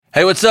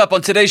Hey, what's up?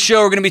 On today's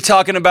show, we're going to be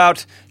talking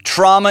about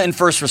trauma in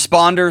first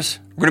responders.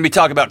 We're going to be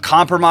talking about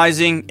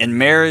compromising in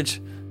marriage.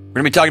 We're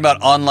going to be talking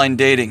about online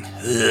dating.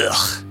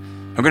 Ugh.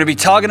 We're going to be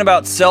talking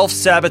about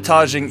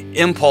self-sabotaging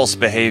impulse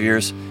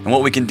behaviors and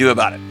what we can do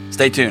about it.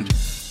 Stay tuned.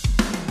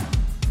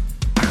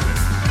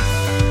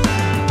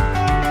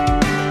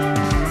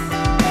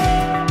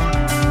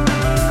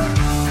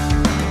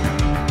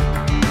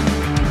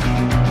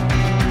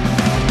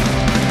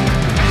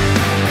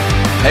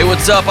 Hey,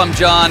 what's up? I'm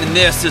John, and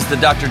this is the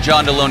Dr.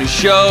 John Deloney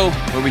Show,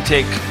 where we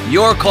take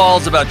your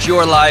calls about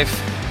your life,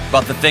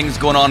 about the things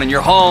going on in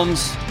your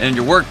homes, and in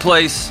your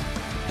workplace,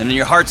 and in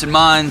your hearts and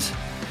minds.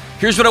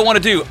 Here's what I want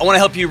to do. I want to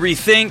help you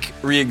rethink,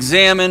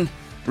 re-examine,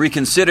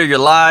 reconsider your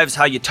lives,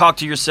 how you talk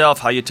to yourself,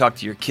 how you talk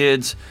to your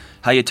kids,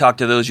 how you talk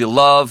to those you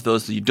love,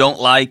 those that you don't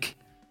like,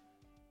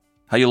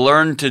 how you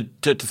learn to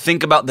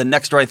think about the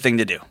next right thing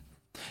to do.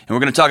 And we're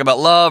going to talk about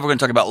love, we're going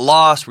to talk about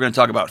loss, we're going to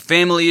talk about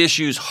family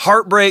issues,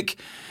 heartbreak.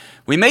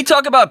 We may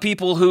talk about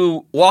people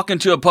who walk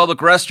into a public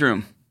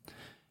restroom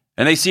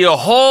and they see a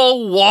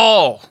whole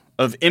wall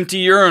of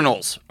empty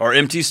urinals or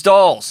empty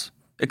stalls,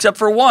 except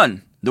for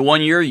one, the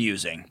one you're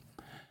using.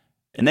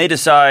 And they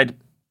decide,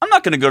 I'm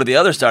not going to go to the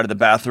other side of the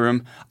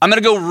bathroom. I'm going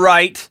to go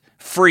right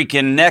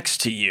freaking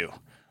next to you.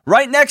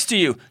 Right next to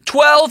you,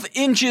 12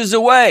 inches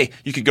away.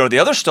 You could go to the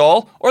other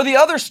stall, or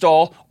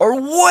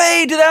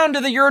way down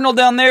to the urinal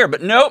down there.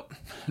 But nope,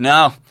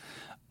 no,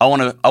 I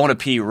want to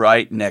pee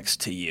right next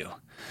to you.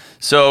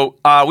 So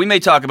we may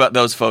talk about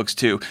those folks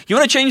too. You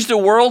want to change the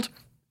world?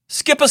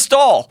 Skip a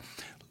stall.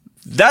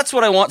 That's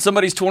what I want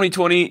somebody's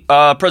 2020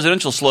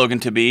 presidential slogan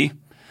to be.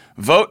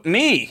 Vote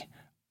me.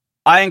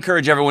 I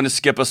encourage everyone to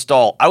skip a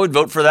stall. I would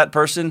vote for that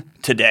person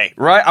today,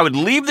 right? I would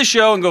leave the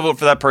show and go vote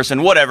for that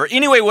person, whatever.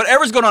 Anyway,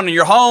 whatever's going on in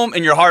your home,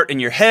 in your heart, in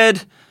your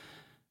head.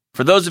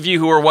 For those of you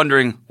who are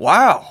wondering,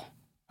 wow,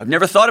 I've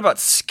never thought about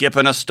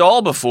skipping a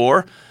stall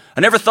before.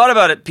 I never thought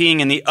about it peeing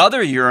in the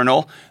other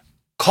urinal.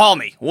 Call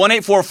me,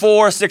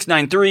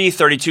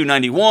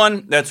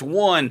 1-844-693-3291. That's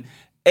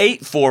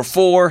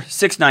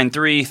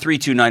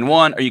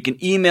 1-844-693-3291. Or you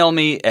can email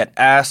me at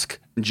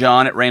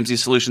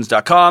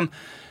askjohn@ramseysolutions.com.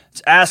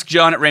 It's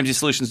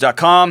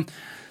askjohn@ramseysolutions.com.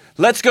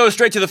 Let's go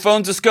straight to the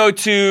phones. Let's go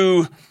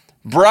to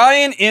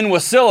Brian in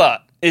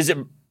Wasilla. Is it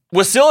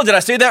Wasilla? Did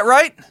I say that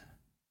right?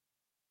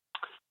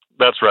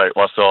 That's right,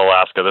 Wasilla,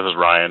 Alaska. This is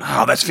Ryan.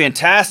 Oh, that's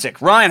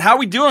fantastic. Ryan, how are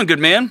we doing, good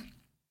man?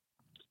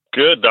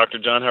 Good, Dr.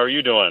 John. How are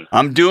you doing?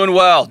 I'm doing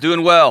well.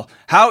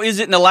 How is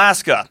it in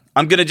Alaska?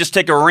 I'm going to just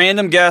take a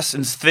random guess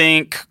and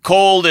think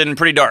cold and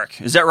pretty dark.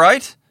 Is that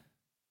right?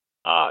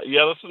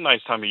 Yeah, this is a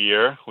nice time of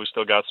year. We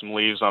still got some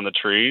leaves on the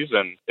trees,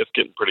 and it's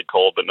getting pretty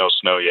cold, but no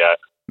snow yet.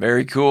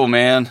 Very cool,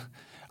 man.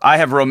 I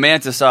have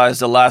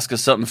romanticized Alaska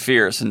something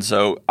fierce, and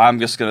so I'm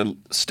just going to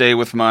stay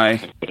with my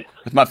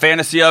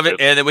fantasy of it,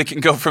 and then we can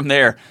go from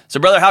there. So,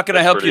 brother, how can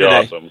I help you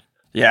today? Awesome.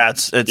 Yeah,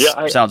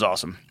 it sounds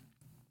awesome.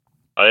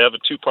 I have a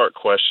two-part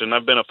question.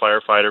 I've been a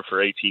firefighter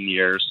for 18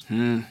 years,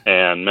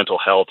 and mental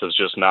health is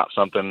just not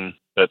something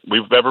that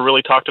we've ever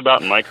really talked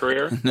about in my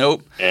career.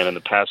 Nope. And in the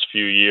past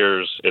few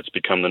years, it's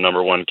become the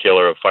number one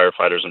killer of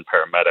firefighters and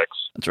paramedics.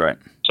 That's right.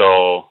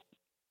 So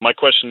my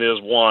question is,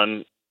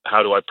 one,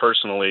 how do I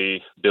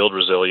personally build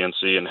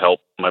resiliency and help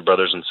my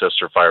brothers and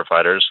sister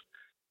firefighters?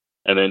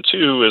 And then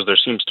two is there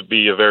seems to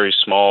be a very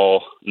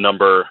small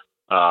number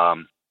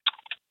of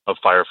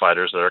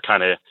firefighters that are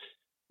kind of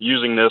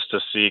using this to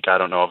seek, I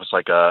don't know if it's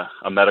like a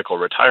medical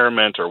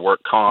retirement or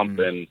work comp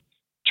and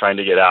trying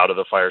to get out of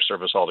the fire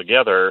service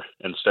altogether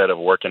instead of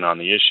working on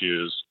the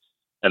issues.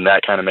 And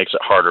that kind of makes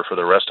it harder for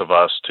the rest of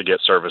us to get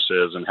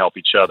services and help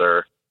each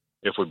other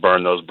if we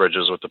burn those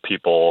bridges with the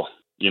people,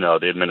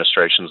 the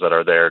administrations that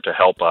are there to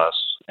help us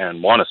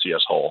and want to see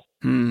us whole.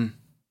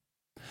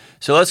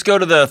 So let's go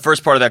to the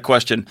first part of that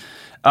question.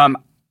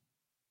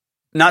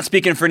 Not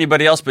speaking for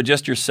anybody else, but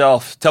just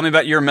yourself. Tell me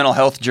about your mental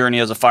health journey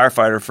as a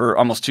firefighter for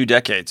almost 2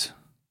 decades.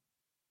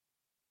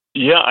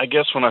 Yeah, I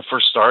guess when I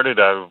first started,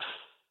 I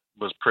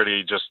was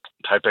pretty just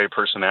type A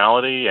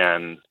personality,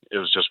 and it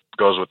was just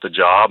goes with the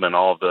job, and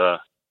all of the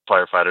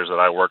firefighters that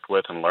I worked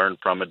with and learned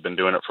from had been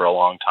doing it for a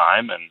long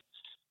time, and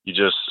you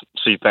just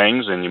see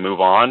things and you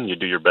move on, you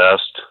do your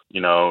best,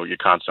 you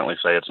constantly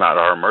say it's not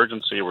our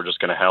emergency, we're just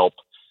going to help.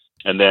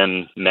 And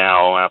then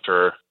now,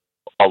 after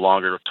a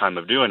longer time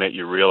of doing it,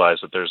 you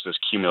realize that there's this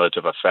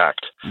cumulative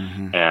effect.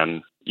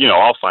 And,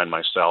 I'll find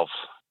myself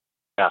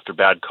after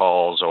bad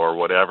calls or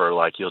whatever,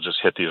 like you'll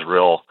just hit these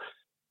real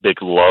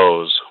big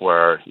lows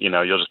where,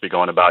 you'll just be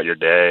going about your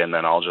day and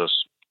then I'll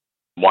just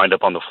wind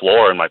up on the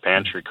floor in my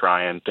pantry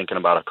crying, thinking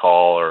about a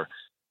call, or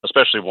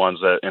especially ones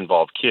that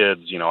involve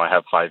kids. I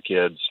have 5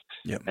 kids.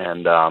 Yep.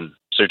 And so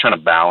you're trying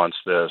to balance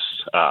this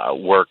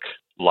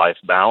work-life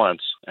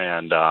balance.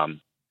 And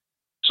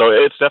so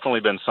it's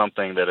definitely been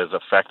something that has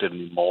affected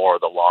me more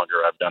the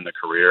longer I've done the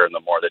career and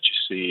the more that you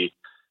see.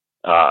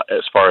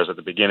 As far as at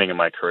the beginning of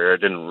my career,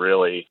 it didn't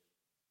really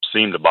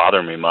seem to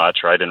bother me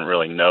much, or I didn't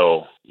really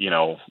know,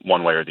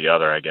 one way or the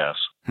other, I guess.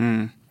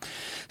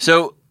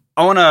 So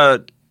I want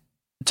to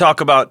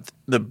talk about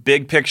the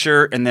big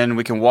picture, and then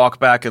we can walk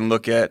back and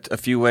look at a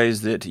few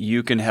ways that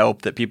you can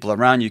help, that people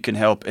around you can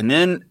help. And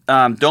then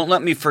don't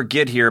let me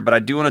forget here, but I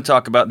do want to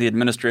talk about the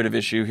administrative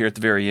issue here at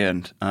the very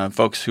end,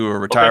 folks who are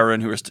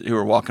retiring, who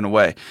are walking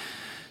away.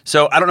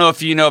 So I don't know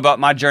if you know about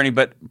my journey,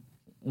 but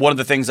one of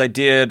the things I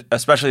did,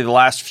 especially the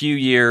last few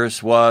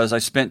years, was I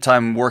spent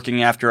time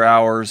working after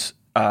hours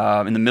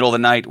in the middle of the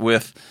night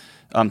with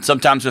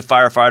sometimes with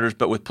firefighters,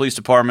 but with police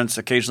departments,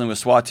 occasionally with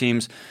SWAT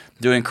teams,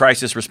 doing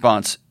crisis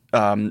response.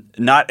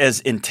 Not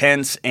as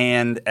intense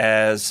and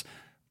as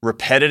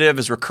repetitive,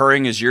 as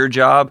recurring as your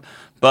job,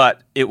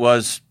 but it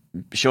was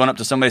showing up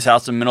to somebody's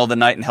house in the middle of the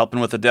night and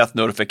helping with a death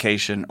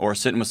notification, or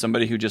sitting with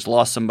somebody who just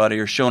lost somebody,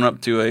 or showing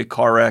up to a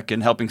car wreck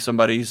and helping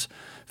somebody's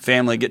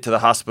family get to the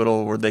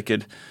hospital where they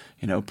could,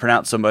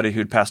 pronounce somebody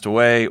who'd passed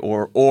away,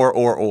 or,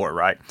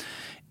 right?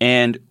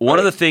 And one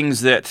of the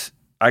things that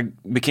I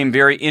became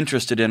very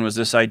interested in was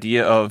this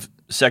idea of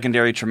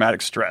secondary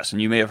traumatic stress.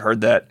 And you may have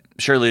heard that.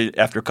 Surely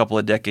after a couple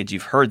of decades,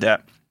 you've heard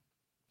that.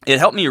 It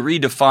helped me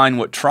redefine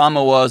what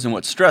trauma was and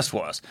what stress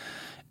was.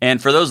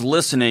 And for those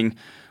listening,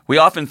 we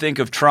often think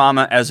of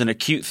trauma as an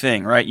acute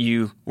thing, right?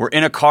 You were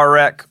in a car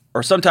wreck,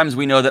 or sometimes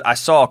we know that I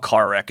saw a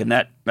car wreck, and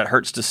that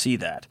hurts to see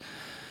that.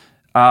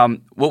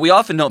 What we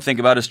often don't think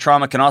about is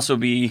trauma can also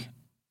be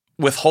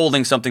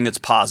withholding something that's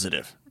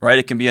positive, right?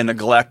 It can be a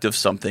neglect of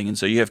something. And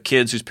so you have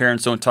kids whose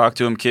parents don't talk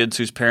to them, kids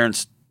whose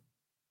parents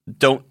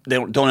don't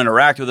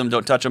interact with them,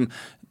 don't touch them.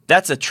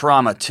 That's a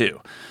trauma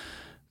too.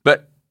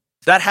 But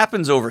that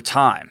happens over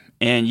time.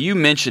 And you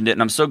mentioned it,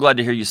 and I'm so glad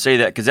to hear you say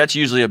that, because that's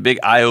usually a big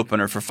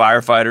eye-opener for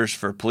firefighters,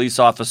 for police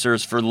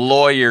officers, for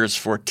lawyers,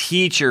 for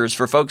teachers,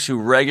 for folks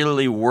who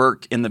regularly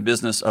work in the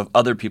business of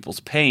other people's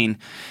pain,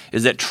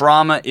 is that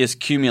trauma is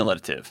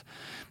cumulative.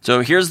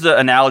 So here's the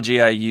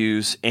analogy I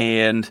use,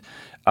 and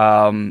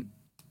when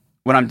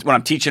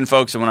I'm teaching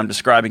folks and when I'm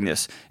describing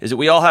this, is that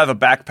we all have a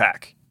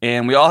backpack,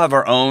 and we all have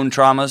our own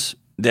traumas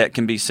that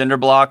can be cinder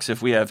blocks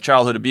if we have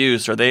childhood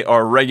abuse, or they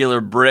are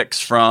regular bricks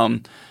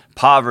from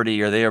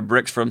poverty, or they are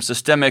bricks from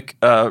systemic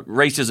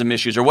racism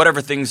issues, or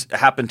whatever things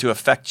happen to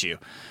affect you.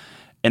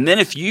 And then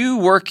if you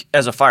work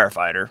as a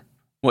firefighter,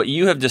 what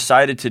you have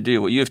decided to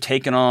do, what you have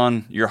taken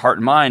on your heart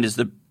and mind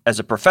as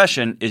a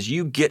profession, is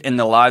you get in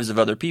the lives of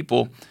other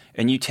people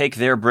and you take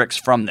their bricks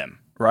from them,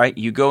 right?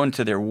 You go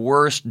into their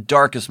worst,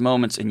 darkest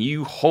moments and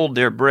you hold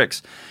their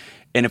bricks.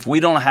 And if we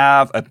don't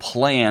have a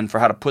plan for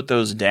how to put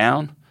those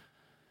down,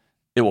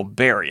 it will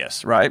bury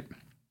us, right?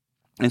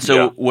 And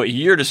so what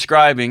you're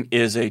describing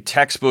is a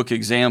textbook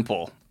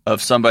example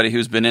of somebody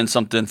who's been in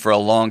something for a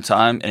long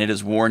time, and it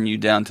has worn you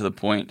down to the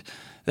point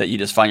that you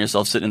just find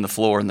yourself sitting on the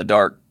floor in the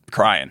dark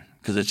crying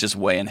because it's just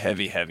weighing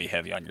heavy, heavy,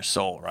 heavy on your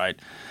soul, right?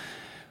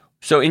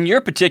 So in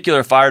your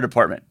particular fire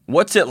department,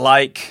 what's it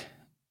like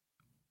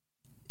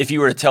if you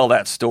were to tell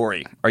that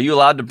story? Are you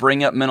allowed to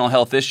bring up mental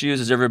health issues?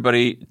 Is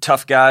everybody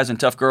tough guys and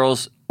tough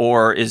girls,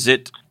 or is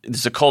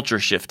a culture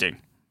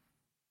shifting?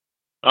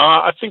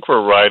 I think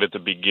we're right at the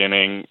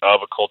beginning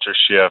of a culture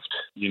shift.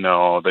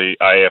 The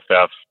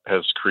IAFF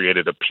has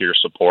created a peer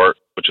support,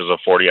 which is a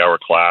 40-hour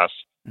class,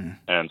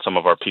 and some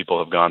of our people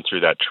have gone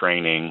through that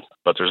training,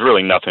 but there's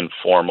really nothing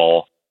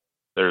formal.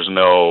 There's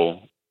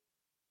no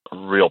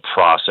real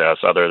process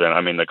other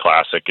than, the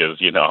classic is,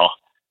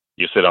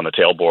 you sit on the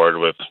tailboard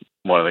with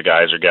one of the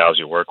guys or gals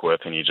you work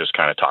with, and you just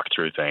kind of talk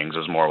through things.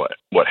 Is more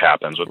what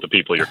happens with the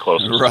people you're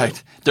closest to.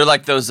 Right. They're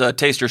like those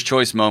taster's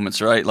choice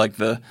moments, right? Like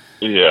the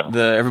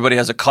everybody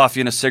has a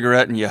coffee and a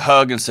cigarette, and you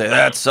hug and say,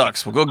 that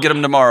sucks. We'll go get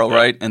them tomorrow,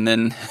 right? And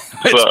then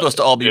it's supposed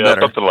to all be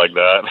better. Something like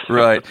that.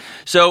 Right.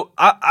 So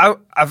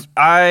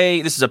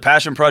this is a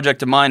passion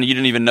project of mine, and you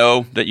didn't even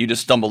know that you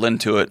just stumbled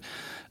into it.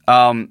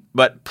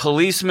 But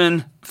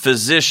policemen,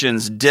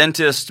 physicians,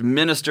 dentists,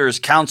 ministers,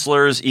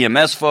 counselors,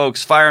 EMS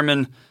folks,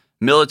 firemen,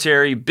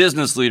 military,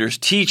 business leaders,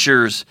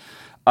 teachers,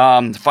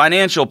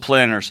 financial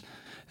planners,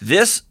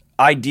 this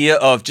idea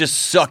of just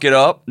suck it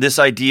up, this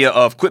idea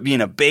of quit being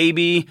a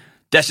baby,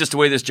 that's just the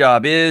way this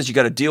job is, you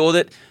got to deal with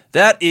it,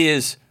 that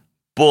is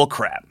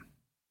bullcrap.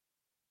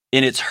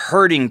 And it's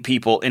hurting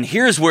people. And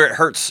here's where it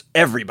hurts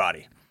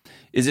everybody,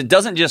 is it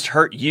doesn't just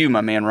hurt you,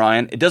 my man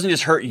Ryan. It doesn't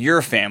just hurt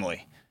your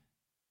family.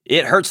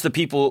 It hurts the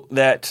people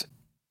that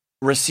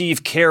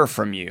receive care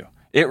from you.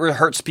 It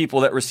hurts people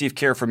that receive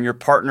care from your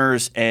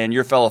partners and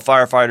your fellow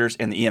firefighters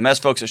and the EMS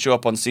folks that show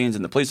up on scenes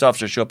and the police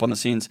officers show up on the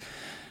scenes.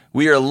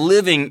 We are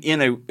living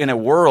in a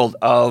world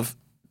of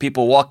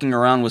people walking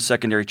around with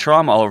secondary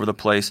trauma all over the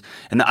place,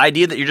 and the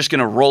idea that you're just going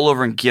to roll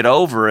over and get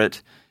over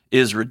it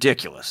is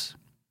ridiculous.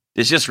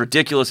 It's just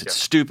ridiculous. It's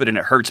stupid, and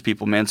it hurts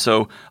people, man.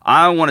 So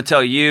I want to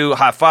tell you,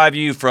 high five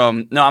you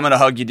I'm going to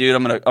hug you, dude.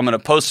 I'm going to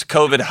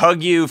post-COVID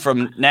hug you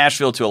from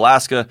Nashville to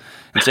Alaska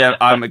and say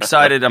I'm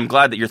excited. I'm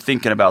glad that you're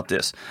thinking about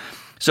this.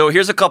 So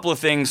here's a couple of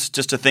things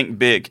just to think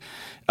big.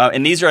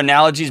 And these are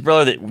analogies,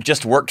 brother, that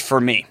just worked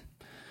for me.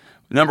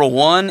 Number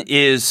one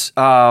is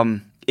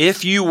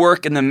if you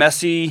work in the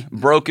messy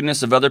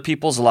brokenness of other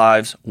people's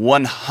lives,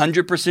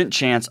 100%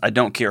 chance, I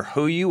don't care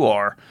who you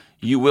are,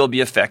 you will be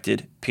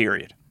affected,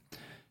 period.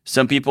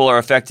 Some people are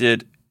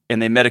affected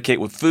and they medicate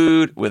with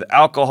food, with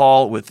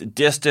alcohol, with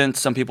distance.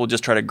 Some people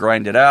just try to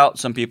grind it out.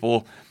 Some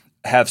people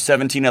have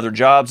 17 other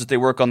jobs that they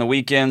work on the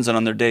weekends and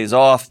on their days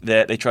off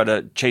that they try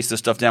to chase this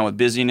stuff down with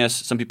busyness.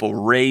 Some people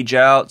rage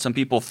out. Some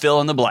people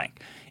fill in the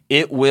blank.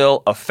 It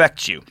will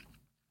affect you.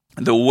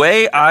 The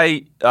way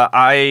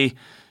I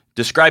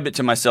described it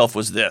to myself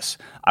was this.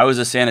 I was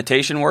a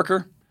sanitation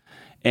worker,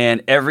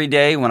 and every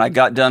day when I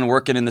got done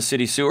working in the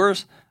city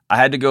sewers, I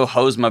had to go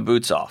hose my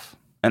boots off.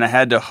 And I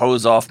had to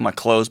hose off my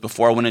clothes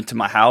before I went into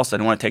my house. I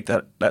didn't want to take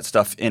that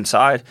stuff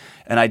inside.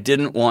 And I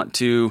didn't want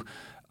to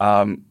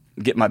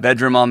get my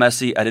bedroom all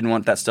messy. I didn't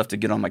want that stuff to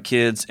get on my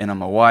kids and on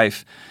my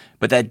wife.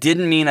 But that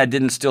didn't mean I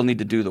didn't still need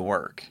to do the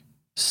work.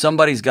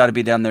 Somebody's got to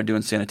be down there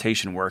doing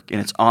sanitation work,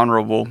 and it's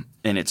honorable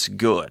and it's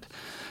good.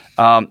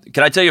 Can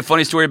I tell you a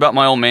funny story about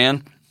my old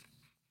man?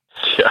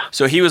 Yeah.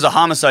 So he was a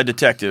homicide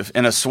detective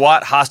and a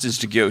SWAT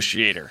hostage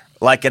negotiator,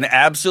 like an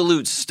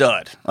absolute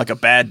stud, like a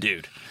bad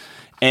dude.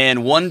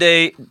 And one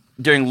day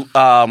during when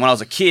I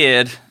was a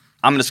kid,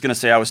 I'm just going to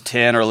say I was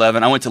 10 or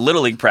 11, I went to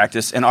Little League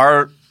practice in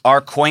our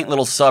quaint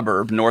little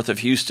suburb north of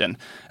Houston,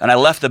 and I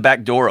left the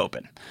back door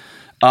open.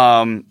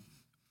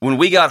 When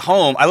we got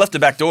home, I left the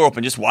back door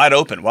open, just wide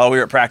open while we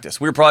were at practice.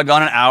 We were probably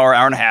gone an hour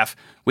and a half.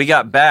 We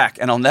got back,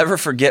 and I'll never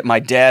forget my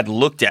dad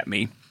looked at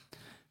me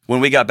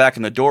when we got back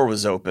and the door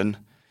was open,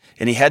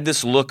 and he had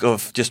this look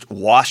of just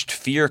washed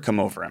fear come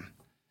over him.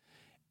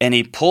 And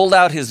he pulled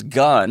out his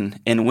gun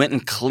and went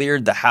and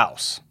cleared the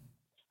house,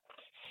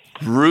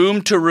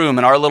 room to room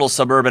in our little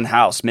suburban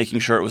house, making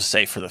sure it was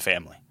safe for the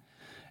family.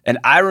 And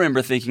I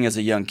remember thinking as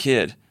a young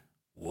kid,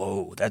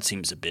 whoa, that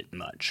seems a bit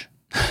much,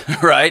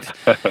 right?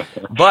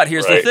 But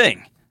here's the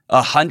thing.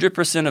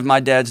 100% of my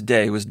dad's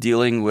day was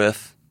dealing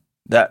with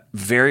that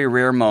very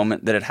rare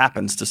moment that it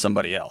happens to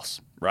somebody else,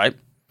 right?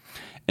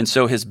 And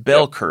so his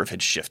bell curve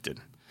had shifted.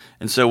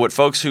 And so what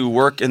folks who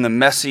work in the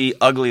messy,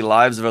 ugly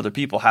lives of other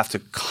people have to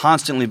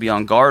constantly be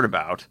on guard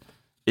about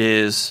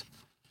is,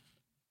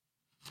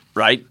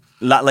 right,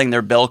 not letting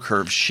their bell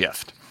curve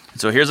shift.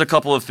 So here's a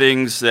couple of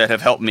things that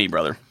have helped me,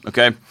 brother,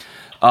 okay?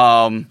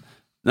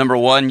 Number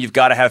one, you've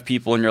got to have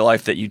people in your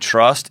life that you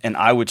trust, and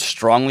I would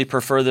strongly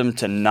prefer them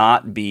to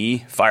not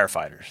be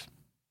firefighters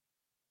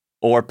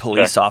or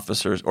police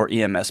officers or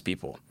EMS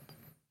people,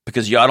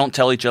 because y'all don't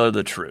tell each other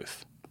the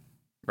truth,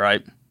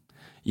 right?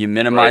 You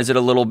minimize it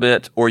a little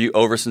bit, or you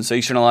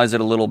over-sensationalize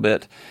it a little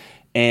bit,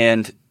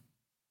 and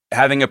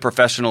having a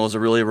professional is a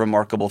really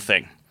remarkable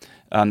thing.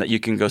 That you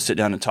can go sit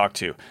down and talk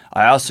to.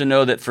 I also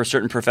know that for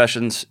certain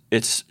professions,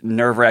 it's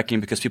nerve-wracking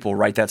because people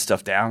write that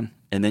stuff down,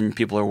 and then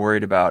people are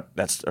worried about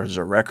there's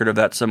a record of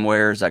that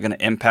somewhere. Is that going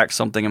to impact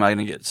something? Am I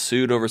going to get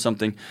sued over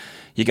something?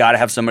 You got to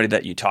have somebody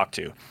that you talk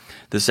to.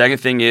 The second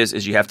thing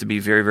is you have to be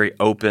very, very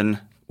open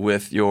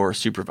with your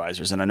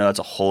supervisors, and I know that's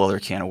a whole other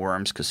can of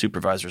worms because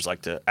supervisors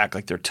like to act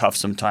like they're tough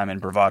sometime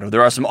and bravado.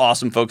 There are some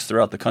awesome folks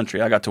throughout the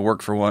country. I got to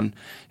work for one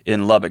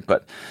in Lubbock,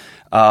 but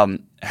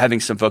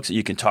having some folks that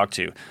you can talk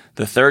to.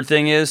 The third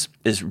thing is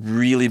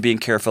really being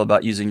careful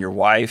about using your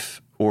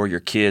wife or your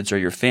kids or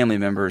your family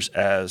members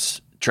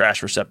as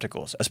trash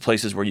receptacles, as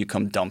places where you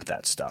come dump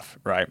that stuff,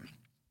 right?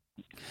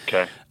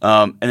 Okay.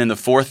 And then the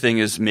fourth thing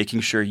is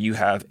making sure you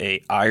have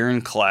a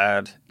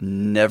ironclad,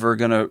 never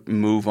going to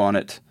move on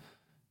it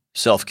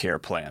self-care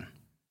plan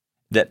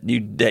that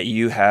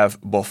you have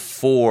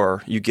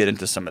before you get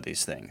into some of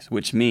these things,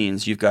 which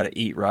means you've got to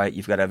eat right,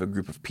 you've got to have a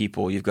group of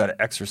people, you've got to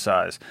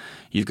exercise,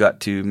 you've got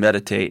to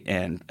meditate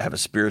and have a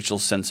spiritual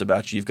sense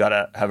about you, you've got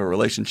to have a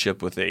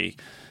relationship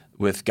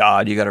with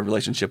God, you got a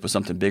relationship with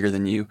something bigger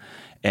than you,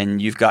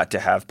 and you've got to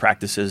have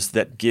practices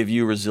that give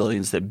you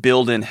resilience, that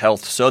build in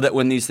health, so that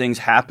when these things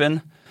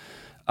happen,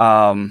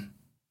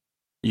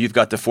 you've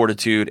got the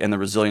fortitude and the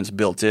resilience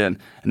built in.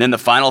 And then the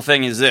final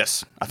thing is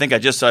this. I think I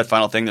just said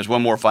final thing. There's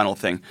one more final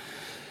thing.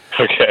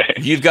 Okay.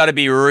 You've got to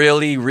be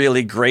really,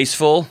 really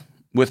graceful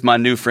with my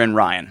new friend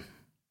Ryan.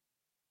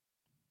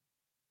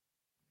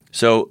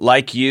 So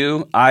like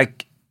you,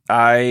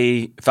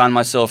 I found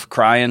myself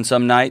crying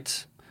some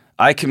nights.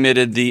 I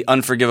committed the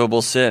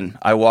unforgivable sin.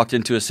 I walked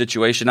into a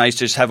situation. I used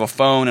to just have a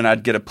phone and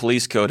I'd get a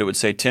police code. It would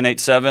say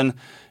 1087,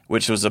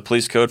 which was a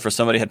police code for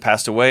somebody had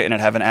passed away, and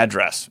it'd have an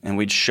address. And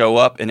we'd show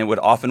up, and it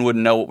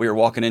wouldn't know what we were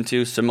walking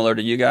into, similar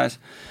to you guys.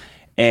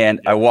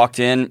 And I walked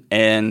in,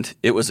 and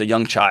it was a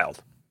young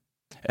child.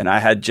 And I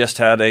had just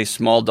had a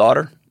small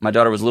daughter. My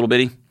daughter was a little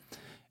bitty.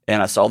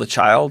 And I saw the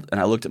child,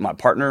 and I looked at my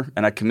partner,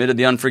 and I committed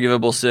the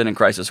unforgivable sin in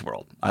Crisis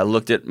World. I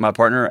looked at my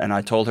partner, and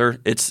I told her,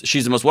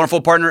 she's the most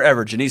wonderful partner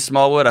ever, Janice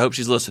Smallwood. I hope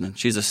she's listening.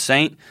 She's a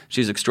saint.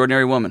 She's an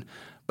extraordinary woman.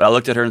 But I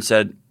looked at her and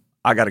said,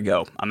 I got to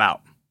go. I'm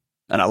out.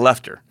 And I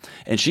left her.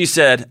 And she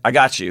said, I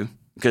got you,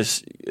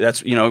 because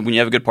that's, when you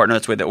have a good partner,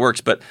 that's the way that works.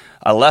 But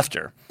I left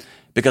her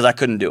because I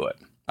couldn't do it.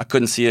 I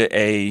couldn't see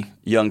a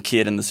young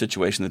kid in the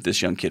situation that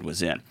this young kid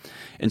was in.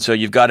 And so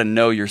you've got to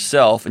know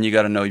yourself, and you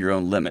got to know your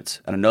own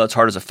limits. And I know it's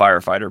hard as a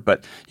firefighter,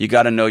 but you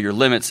got to know your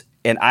limits.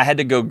 And I had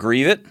to go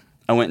grieve it.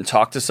 I went and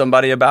talked to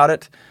somebody about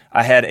it.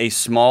 I had this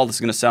is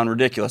going to sound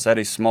ridiculous, I had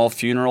a small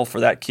funeral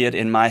for that kid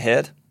in my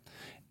head.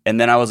 And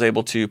then I was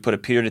able to put a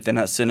period at the end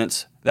of that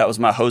sentence. That was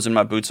my hosing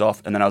my boots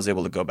off, and then I was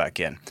able to go back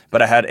in.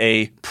 But I had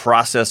a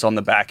process on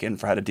the back end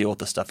for how to deal with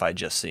the stuff I had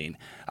just seen.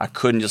 I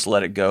couldn't just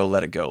let it go.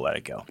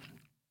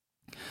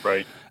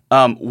 Right.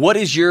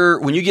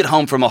 When you get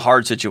home from a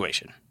hard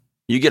situation,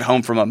 you get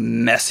home from a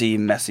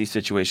messy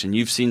situation,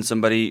 you've seen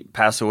somebody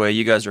pass away,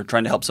 you guys are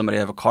trying to help somebody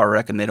have a car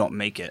wreck and they don't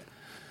make it.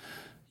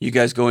 You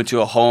guys go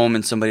into a home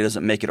and somebody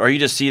doesn't make it, or you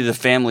just see the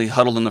family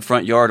huddled in the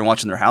front yard and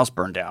watching their house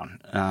burn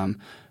down.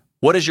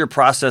 What is your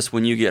process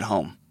when you get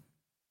home?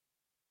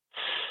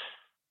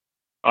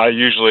 I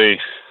usually,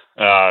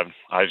 I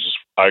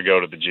go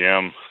to the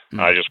gym.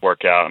 I just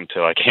work out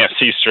until I can't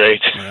see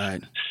straight.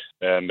 Right.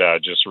 And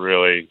just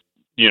really,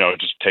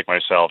 just take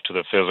myself to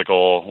the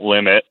physical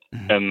limit.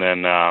 And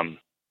then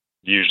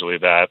usually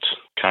that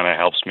kind of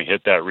helps me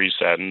hit that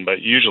reset.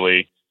 But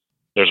usually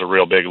there's a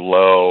real big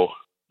low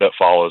that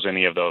follows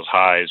any of those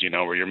highs,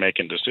 where you're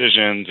making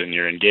decisions and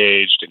you're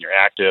engaged and you're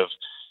active.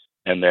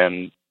 And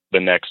then the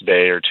next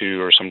day or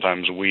two, or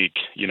sometimes a week,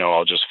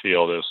 I'll just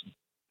feel this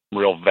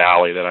real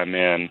valley that I'm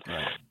in,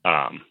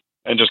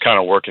 and just kind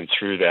of working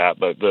through that.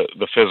 But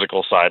the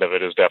physical side of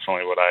it is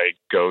definitely what I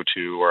go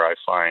to, where I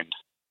find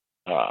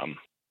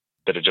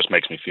that it just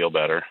makes me feel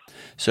better.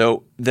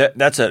 So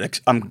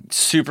I'm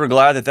super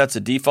glad that that's a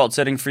default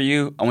setting for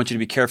you. I want you to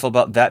be careful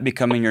about that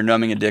becoming your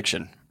numbing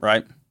addiction,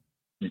 right?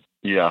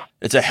 Yeah.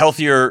 It's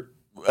healthier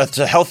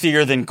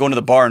than going to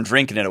the bar and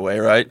drinking it away,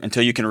 right?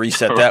 Until you can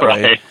reset that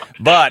right. way.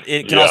 But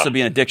it can also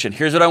be an addiction.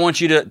 Here's what I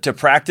want you to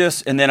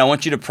practice, and then I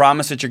want you to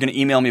promise that you're going to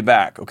email me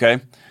back,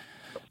 okay?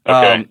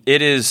 Okay.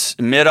 It is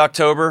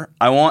mid-October.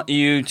 I want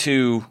you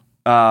to,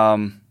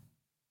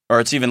 or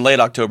it's even late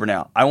October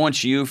now. I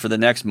want you for the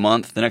next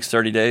month, the next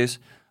 30 days,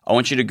 I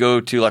want you to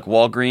go to like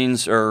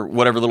Walgreens or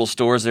whatever little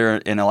stores there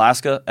in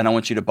Alaska, and I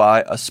want you to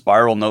buy a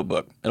spiral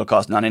notebook. It'll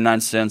cost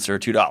 99 cents or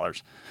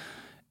 $2.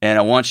 And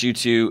I want you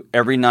to,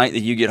 every night that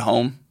you get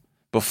home,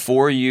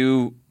 before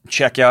you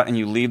check out and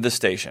you leave the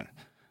station,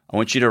 I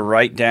want you to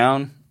write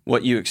down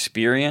what you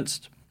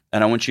experienced,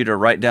 and I want you to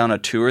write down a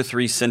 2 or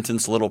 3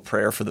 sentence little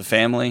prayer for the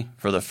family,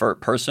 for the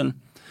person,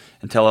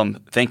 and tell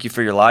them, thank you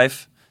for your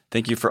life.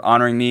 Thank you for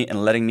honoring me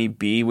and letting me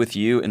be with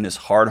you in this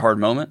hard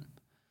moment.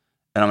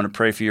 And I'm going to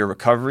pray for your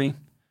recovery.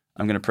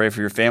 I'm going to pray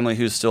for your family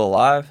who's still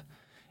alive.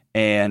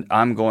 And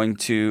I'm going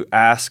to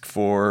ask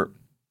for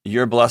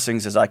your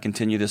blessings as I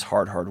continue this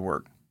hard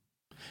work.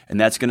 And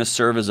that's going to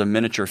serve as a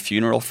miniature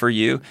funeral for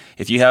you.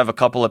 If you have a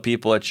couple of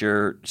people at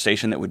your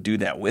station that would do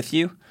that with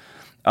you,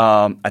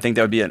 I think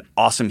that would be an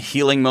awesome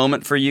healing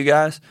moment for you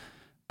guys.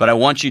 But I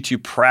want you to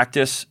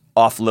practice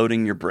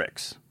offloading your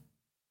bricks.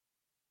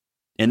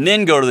 And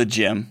then go to the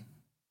gym,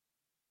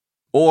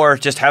 or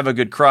just have a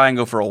good cry and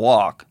go for a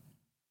walk.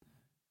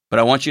 But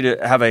I want you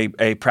to have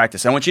a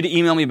practice. I want you to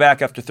email me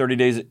back after 30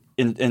 days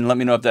and let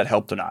me know if that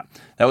helped or not.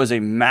 That was a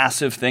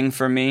massive thing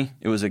for me.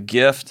 It was a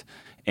gift.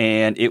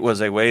 And it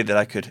was a way that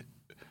I could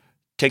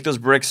take those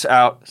bricks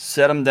out,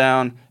 set them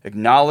down,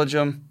 acknowledge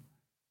them,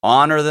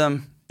 honor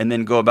them, and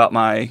then go about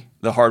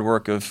the hard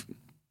work of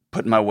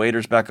putting my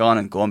waders back on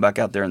and going back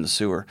out there in the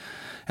sewer.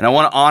 And I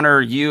want to honor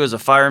you as a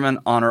fireman,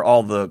 honor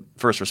all the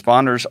first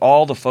responders,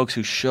 all the folks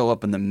who show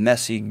up in the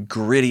messy,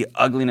 gritty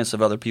ugliness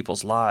of other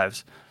people's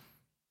lives.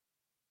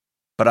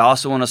 But I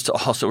also want us to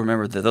also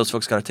remember that those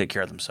folks got to take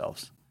care of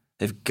themselves.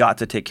 They've got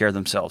to take care of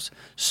themselves.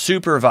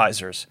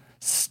 Supervisors,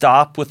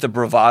 stop with the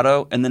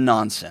bravado and the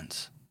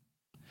nonsense.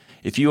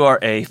 If you are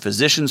a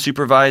physician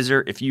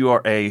supervisor, if you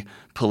are a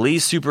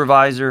police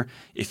supervisor,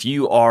 if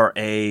you are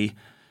a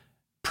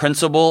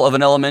principal of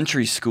an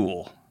elementary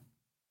school,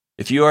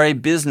 if you are a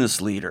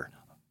business leader,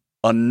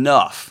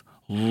 enough.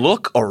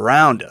 Look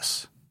around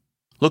us.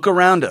 Look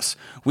around us.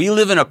 We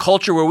live in a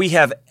culture where we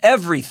have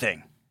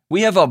everything.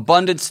 We have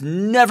abundance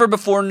never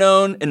before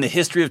known in the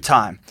history of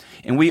time.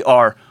 And we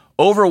are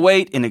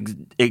overweight and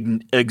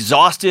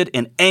exhausted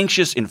and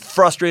anxious and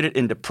frustrated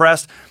and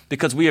depressed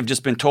because we have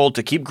just been told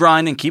to keep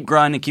grinding,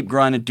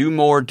 do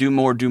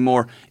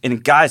more.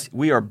 And guys,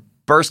 we are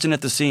bursting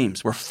at the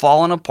seams. We're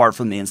falling apart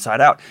from the inside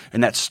out.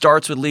 And that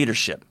starts with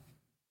leadership.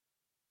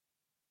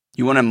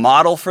 You want to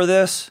model for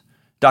this?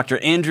 Dr.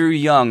 Andrew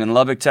Young in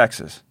Lubbock,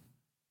 Texas,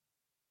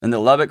 and the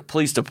Lubbock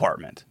Police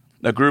Department,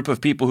 a group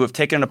of people who have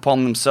taken it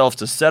upon themselves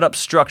to set up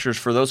structures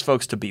for those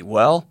folks to be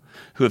well,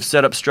 who have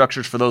set up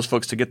structures for those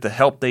folks to get the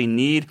help they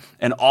need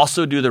and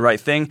also do the right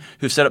thing,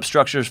 who've set up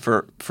structures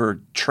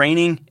for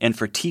training and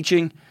for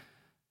teaching.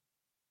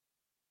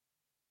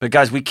 But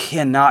guys, we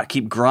cannot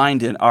keep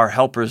grinding our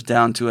helpers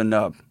down to a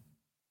nub.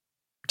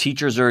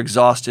 Teachers are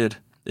exhausted.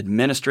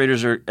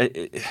 Administrators are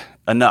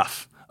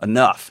enough.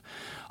 I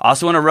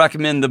also want to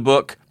recommend the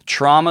book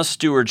Trauma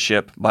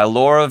Stewardship by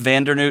Laura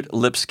Vandernoot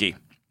Lipsky.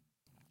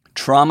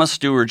 Trauma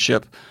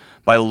Stewardship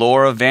by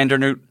Laura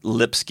Vandernoot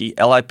Lipsky,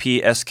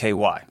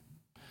 Lipsky.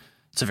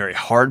 It's a very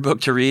hard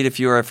book to read if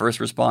you are a first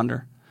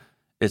responder.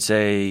 It's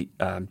a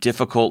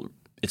difficult.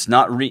 It's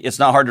not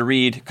hard to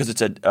read because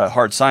it's a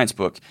hard science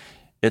book.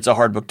 It's a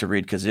hard book to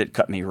read because it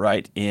cut me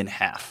right in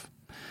half.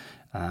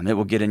 It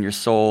will get in your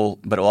soul,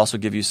 but it will also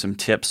give you some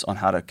tips on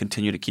how to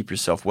continue to keep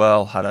yourself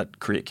well, how to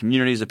create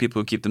communities of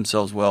people who keep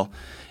themselves well,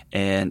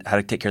 and how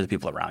to take care of the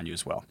people around you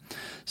as well.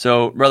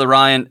 So, Brother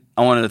Ryan,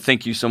 I wanted to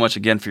thank you so much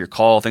again for your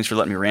call. Thanks for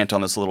letting me rant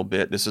on this a little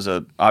bit. This is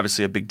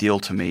obviously a big deal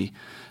to me.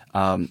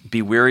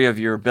 Be wary of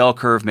your bell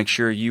curve. Make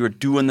sure you are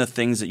doing the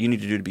things that you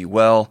need to do to be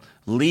well.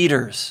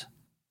 Leaders,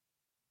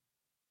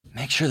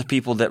 make sure the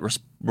people that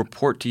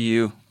report to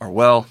you are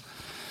well.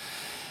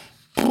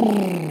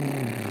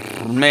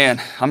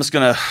 Man, I'm just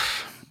gonna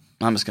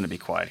be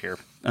quiet here.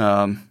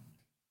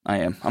 I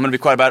am. I'm gonna be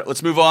quiet about it.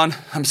 Let's move on.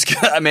 I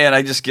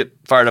just get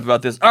fired up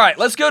about this. All right,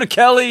 let's go to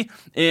Kelly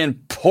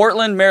in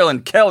Portland,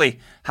 Maryland. Kelly,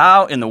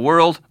 how in the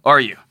world are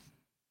you?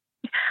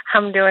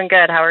 I'm doing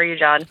good. How are you,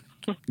 John?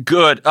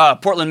 Good.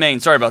 Portland, Maine.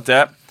 Sorry about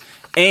that.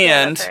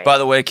 And right. By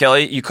the way,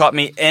 Kelly, you caught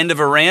me end of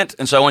a rant,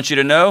 and so I want you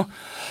to know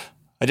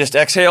I just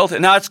exhaled,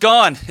 and now it's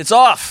gone. It's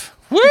off.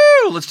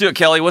 Woo! Let's do it,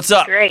 Kelly. What's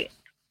up? Great.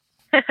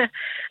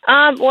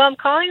 Well, I'm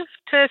calling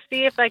to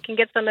see if I can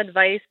get some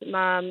advice.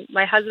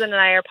 My husband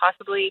and I are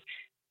possibly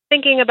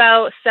thinking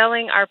about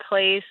selling our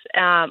place,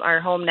 our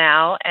home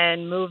now,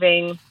 and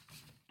moving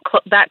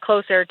back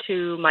closer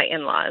to my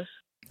in-laws.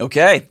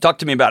 Okay. Talk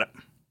to me about it.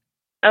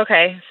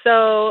 Okay.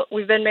 So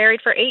we've been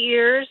married for 8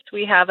 years.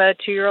 We have a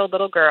 2-year-old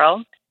little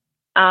girl.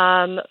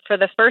 For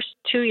the first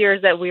 2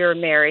 years that we were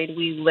married,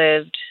 we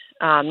lived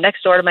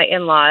next door to my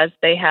in-laws.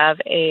 They have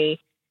a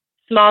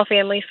small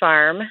family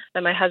farm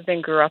that my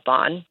husband grew up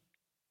on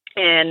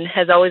and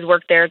has always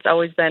worked there. It's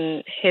always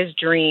been his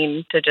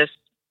dream to just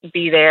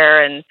be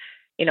there and,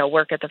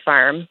 work at the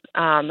farm.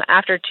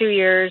 After 2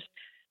 years,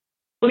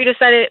 we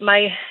decided,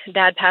 my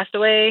dad passed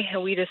away,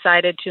 and we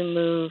decided to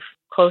move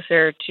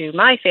closer to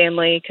my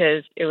family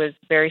because it was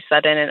very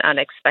sudden and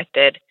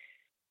unexpected.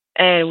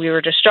 And we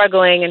were just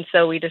struggling, and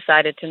so we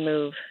decided to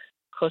move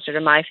closer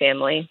to my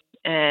family.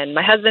 And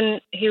my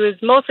husband, he was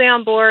mostly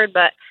on board,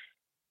 but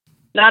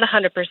not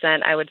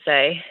 100%, I would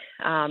say.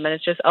 And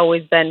it's just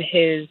always been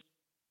his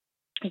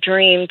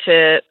dream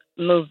to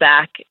move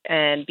back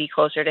and be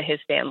closer to his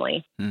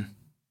family.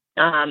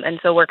 And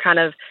so we're kind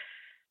of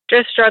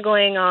just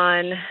struggling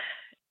on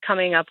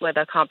coming up with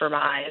a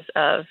compromise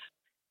of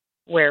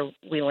where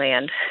we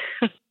land.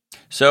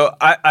 So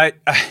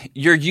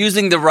you're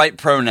using the right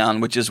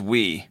pronoun, which is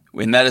we,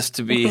 and that is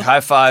to be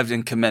high-fived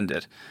and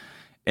commended.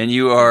 And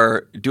you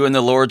are doing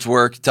the Lord's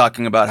work,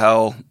 talking about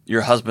how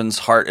your husband's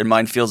heart and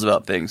mind feels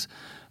about things.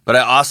 But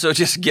I also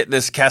just get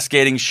this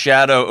cascading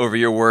shadow over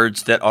your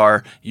words that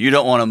are, you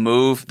don't want to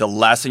move. The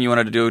last thing you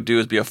want to do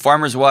is be a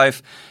farmer's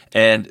wife,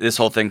 and this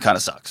whole thing kind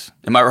of sucks.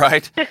 Am I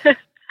right?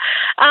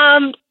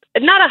 Not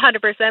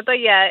 100%, but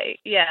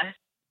yeah.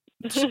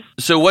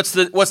 So what's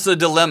the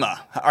dilemma?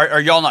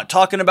 Are y'all not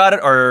talking about it,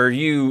 or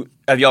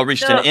have y'all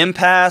reached an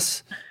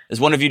impasse?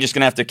 Is one of you just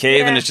going to have to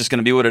cave and it's just going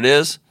to be what it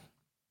is?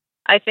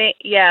 I think,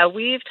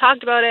 we've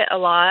talked about it a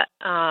lot.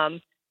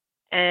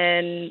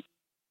 And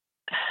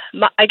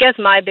I guess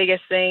my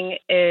biggest thing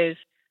is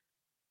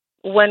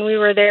when we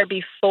were there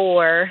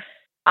before,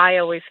 I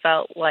always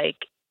felt like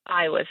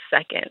I was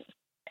second.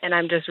 And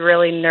I'm just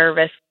really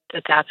nervous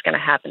that that's going to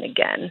happen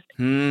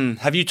again.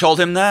 Have you told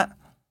him that?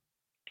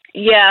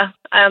 Yeah.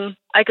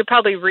 I could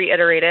probably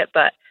reiterate it,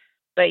 but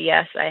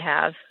yes, I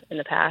have in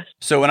the past.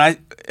 So when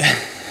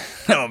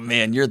oh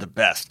man, you're the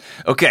best.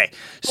 Okay.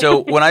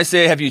 So when I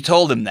say, have you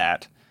told him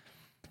that?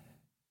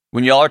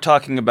 When y'all are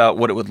talking about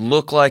what it would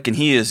look like, and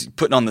he is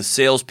putting on the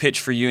sales pitch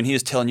for you, and he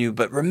is telling you,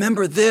 but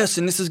remember this,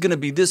 and this is going to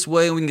be this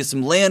way, and we can get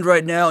some land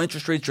right now,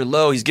 interest rates are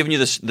low. He's giving you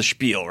the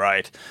spiel,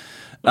 right?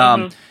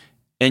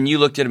 And you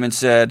looked at him and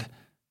said,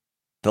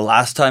 the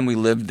last time we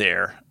lived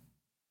there,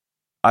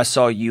 I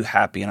saw you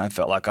happy, and I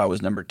felt like I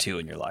was number 2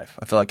 in your life.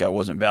 I felt like I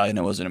wasn't valued and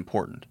it wasn't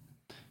important.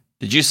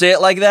 Did you say it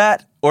like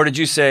that? Or did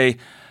you say,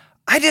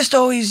 I just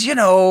always,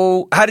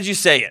 how did you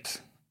say it?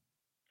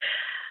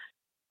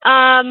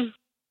 I'm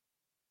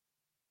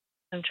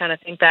trying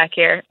to think back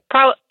here.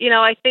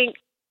 I think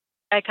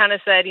I kind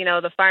of said,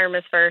 the farm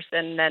is first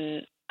and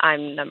then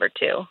I'm number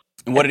 2.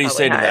 And what did he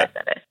say to that?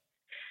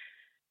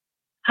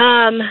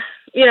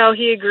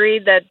 He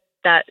agreed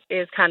that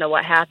is kind of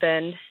what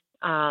happened.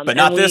 But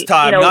not this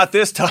time,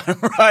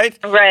 right?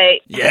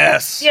 Right.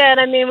 Yes. Yeah, and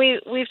I mean,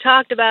 we've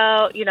talked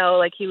about,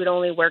 like he would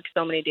only work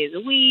so many days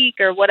a week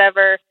or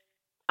whatever.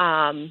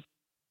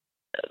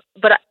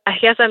 But I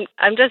guess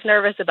I'm just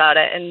nervous about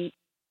it, and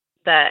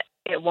that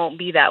it won't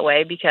be that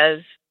way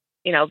because,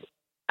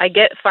 I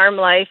get farm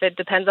life. It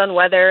depends on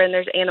weather, and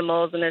there's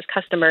animals, and there's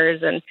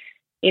customers, and,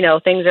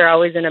 things are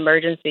always an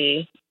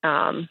emergency.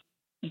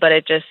 But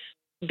it just,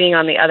 being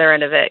on the other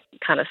end of it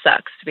kind of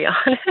sucks, to be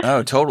honest.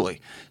 Oh, totally.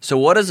 So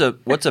what's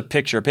a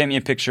picture? Paint me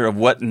a picture of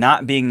what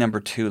not being number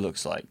 2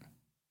 looks like.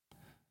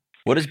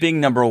 What does being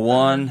number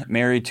 1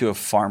 married to a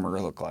farmer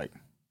look like?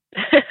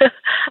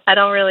 I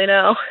don't really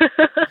know.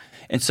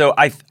 And so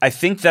I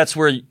think that's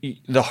where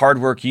the hard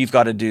work you've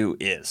got to do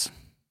is.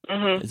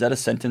 Is that a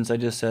sentence I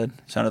just said?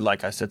 Sounded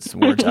like I said some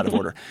words out of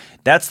order.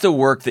 That's the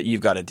work that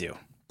you've got to do,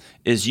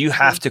 is you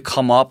have to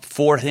come up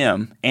for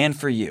him and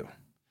for you.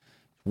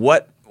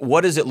 What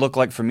what does it look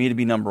like for me to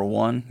be number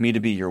one, me to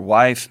be your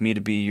wife, me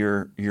to be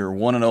your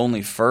one and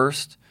only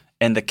first,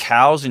 and the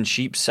cows and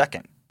sheep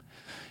second?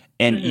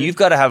 And you've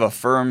got to have a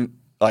firm,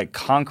 like,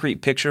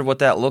 concrete picture of what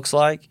that looks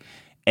like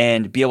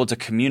and be able to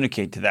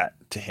communicate that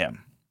to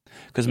him.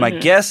 Because my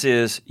guess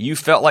is you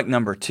felt like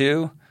number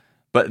two,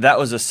 but that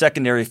was a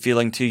secondary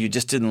feeling too. You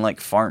just didn't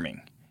like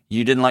farming.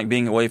 You didn't like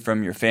being away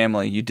from your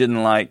family. You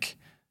didn't like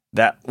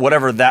that,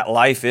 whatever that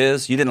life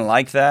is. You didn't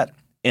like that.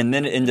 And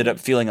then it ended up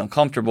feeling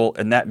uncomfortable,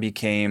 and that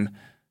became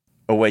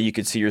a way you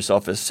could see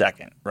yourself as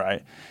second,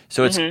 right?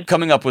 So it's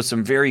coming up with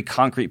some very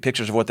concrete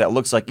pictures of what that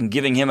looks like and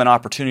giving him an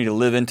opportunity to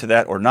live into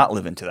that or not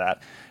live into that.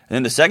 And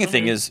then the second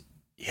thing is,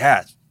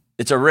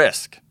 it's a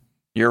risk.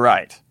 You're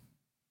right.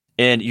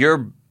 And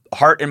your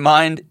heart and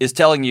mind is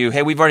telling you,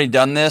 hey, we've already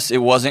done this.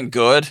 It wasn't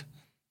good.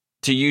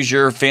 To use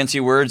your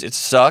fancy words, it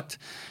sucked.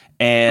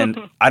 And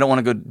I don't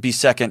want to go be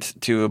second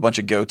to a bunch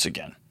of goats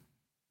again.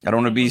 I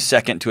don't want to be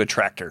second to a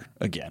tractor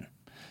again.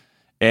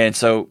 And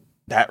so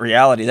that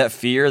reality, that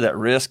fear, that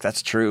risk,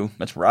 that's true.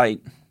 That's right.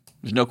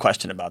 There's no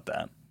question about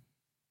that.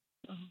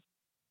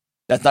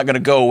 That's not going to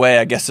go away.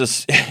 I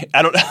guess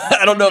I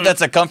don't know if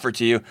that's a comfort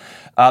to you.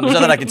 There's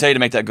nothing I can tell you to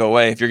make that go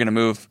away. If you're going to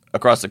move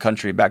across the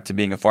country back to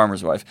being a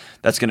farmer's wife,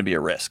 that's going to be a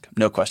risk.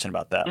 No question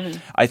about that.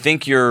 I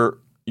think your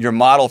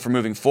model for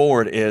moving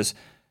forward is,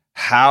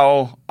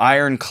 how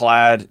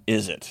ironclad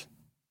is it?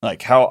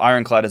 Like, how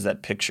ironclad is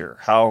that picture?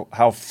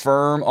 How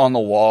firm on the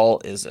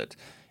wall is it?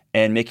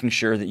 And making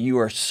sure that you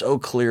are so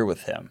clear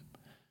with him.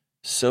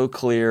 So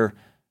clear.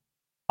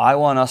 I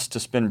want us to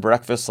spend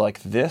breakfast like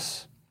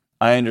this.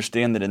 I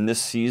understand that in this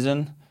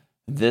season,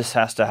 this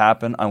has to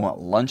happen. I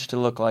want lunch to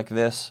look like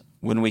this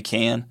when we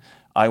can.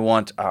 I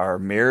want our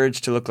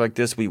marriage to look like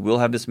this. We will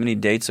have this many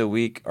dates a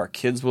week. Our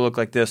kids will look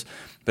like this.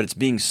 But it's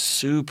being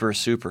super,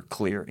 super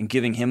clear and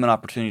giving him an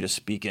opportunity to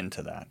speak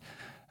into that.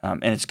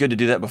 And it's good to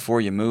do that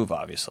before you move,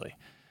 obviously.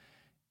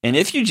 And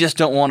if you just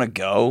don't want to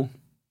go,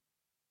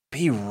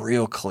 be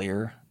real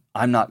clear.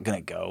 I'm not going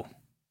to go.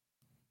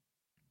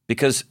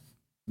 Because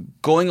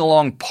going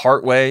along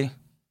partway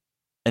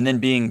and then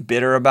being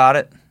bitter about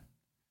it,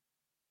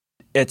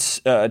 it's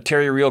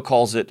Terry Real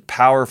calls it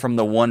power from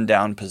the one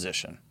down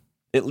position.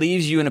 It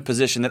leaves you in a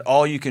position that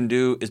all you can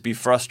do is be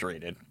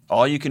frustrated.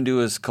 All you can do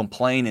is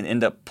complain and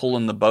end up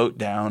pulling the boat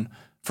down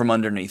from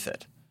underneath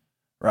it,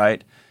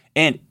 right?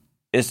 And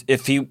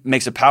if he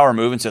makes a power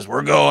move and says,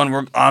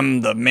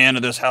 I'm the man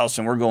of this house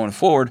and we're going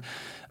forward,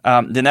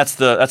 then that's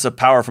a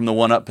power from the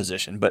one up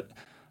position. But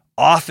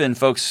often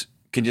folks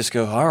can just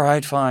go, all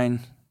right, fine.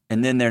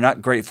 And then they're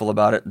not grateful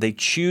about it. They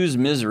choose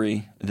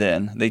misery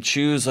then. They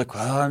choose like,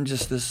 well, I'm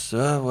just this,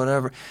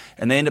 whatever.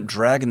 And they end up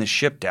dragging the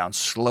ship down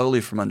slowly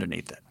from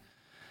underneath it.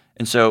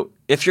 And so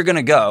if you're going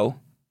to go,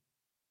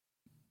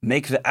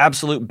 make the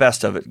absolute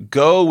best of it.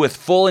 Go with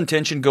full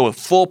intention. Go with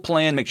full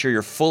plan. Make sure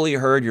you're fully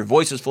heard. Your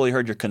voice is fully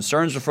heard. Your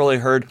concerns are fully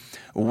heard.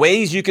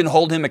 Ways you can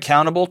hold him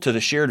accountable to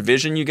the shared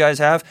vision you guys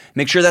have,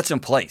 make sure that's in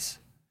place.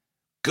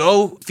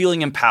 Go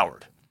feeling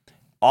empowered.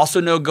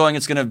 Also know going,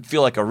 it's going to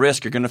feel like a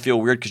risk. You're going to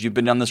feel weird because you've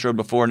been down this road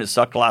before and it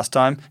sucked last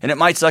time, and it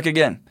might suck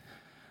again.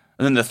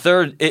 And then the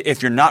third,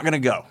 if you're not going to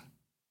go,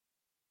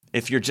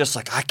 if you're just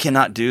like, I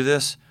cannot do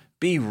this,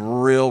 be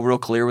real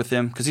clear with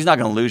him, because he's not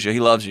going to lose you. He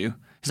loves you.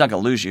 He's not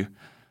going to lose you.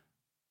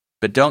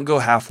 But don't go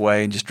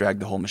halfway and just drag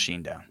the whole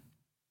machine down.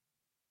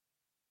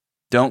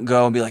 Don't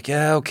go and be like,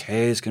 yeah,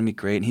 okay, it's going to be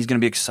great. And he's going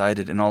to be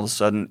excited. And all of a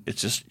sudden,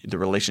 it's just the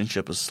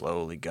relationship is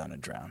slowly going to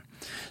drown.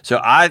 So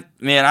I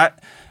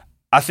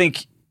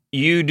think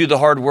you do the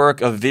hard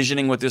work of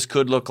visioning what this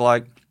could look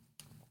like,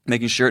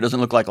 making sure it doesn't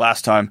look like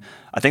last time.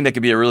 I think that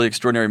could be a really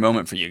extraordinary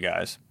moment for you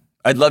guys.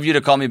 I'd love you to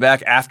call me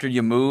back after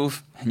you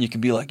move, and you can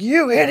be like,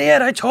 you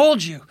idiot, I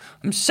told you.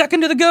 I'm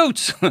second to the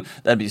goats.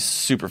 That'd be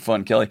super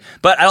fun, Kelly.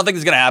 But I don't think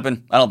it's going to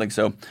happen. I don't think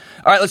so. All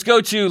right, let's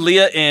go to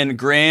Leah in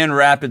Grand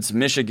Rapids,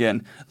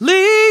 Michigan.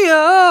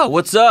 Leah,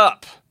 what's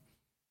up?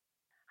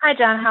 Hi,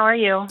 John. How are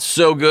you?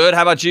 So good.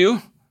 How about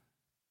you?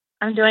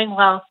 I'm doing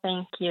well,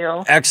 thank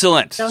you.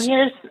 Excellent. So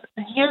here's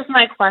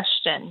my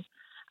question.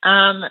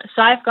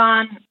 So I've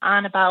gone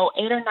on about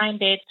 8 or 9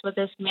 dates with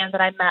this man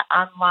that I met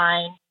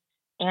online,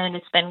 and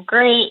it's been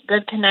great,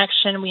 good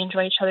connection. We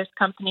enjoy each other's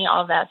company,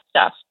 all that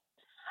stuff.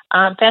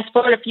 Fast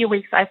forward a few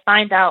weeks, I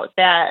find out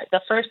that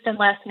the first and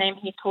last name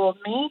he told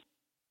me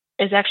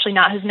is actually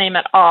not his name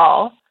at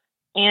all,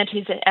 and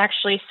he's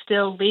actually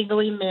still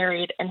legally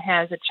married and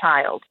has a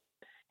child.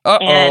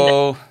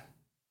 Uh-oh. And,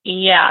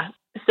 yeah.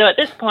 So at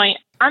this point,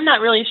 I'm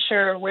not really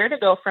sure where to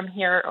go from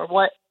here or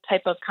what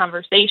type of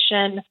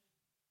conversation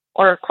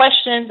or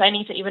questions I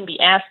need to even be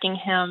asking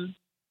him,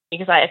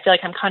 because I feel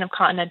like I'm kind of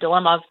caught in a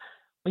dilemma of,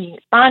 we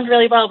bond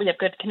really well, we have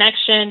good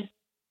connection,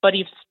 but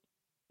he's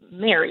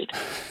married.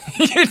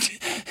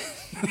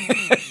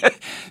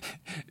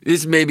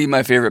 This may be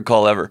my favorite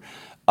call ever.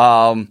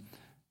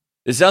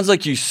 It sounds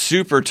like you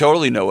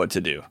totally know what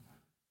to do,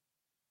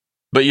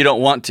 but you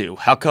don't want to.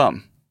 How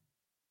come?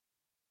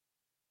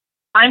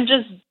 I'm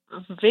just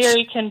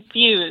very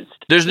confused.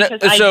 There's him.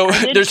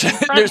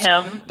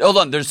 hold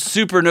on. There's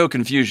super no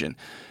confusion.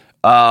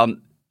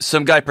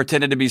 some guy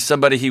pretended to be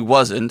somebody he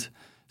wasn't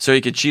so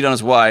he could cheat on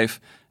his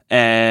wife.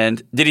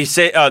 And did he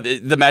say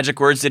the magic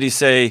words? Did he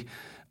say,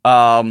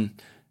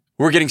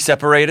 we're getting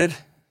separated?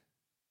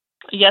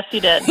 Yes, he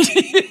did.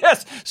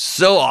 Yes.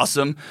 So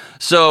awesome.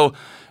 So,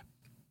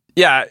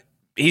 yeah,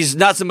 he's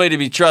not somebody to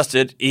be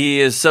trusted. He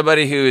is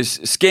somebody who is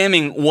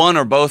scamming one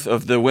or both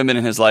of the women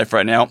in his life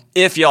right now,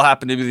 if y'all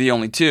happen to be the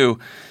only two.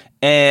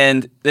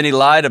 And then he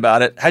lied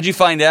about it. How'd you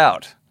find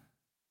out?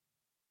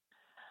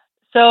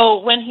 So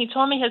when he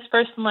told me his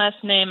first and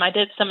last name, I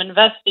did some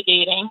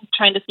investigating,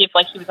 trying to see if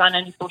he was on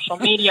any social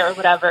media or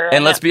whatever.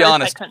 And let's be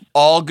honest,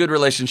 all good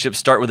relationships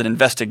start with an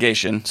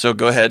investigation. So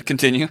go ahead,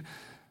 continue.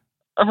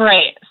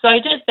 Right. So I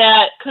did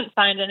that, couldn't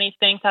find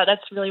anything, thought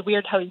that's really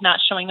weird how he's not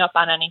showing up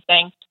on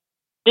anything.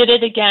 Did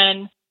it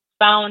again,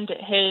 found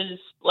his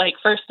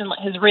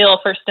his real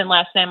first and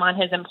last name on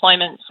his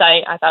employment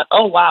site. I thought,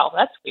 oh wow,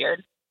 that's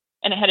weird.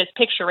 And it had his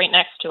picture right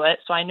next to it,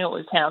 so I knew it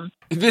was him.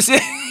 This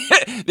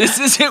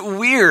isn't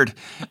weird.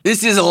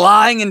 This is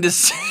lying and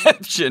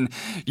deception.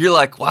 You're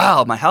like,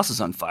 wow, my house is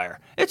on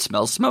fire. It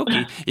smells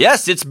smoky.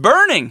 Yes, it's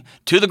burning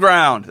to the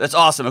ground. That's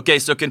awesome. Okay,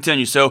 so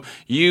continue. So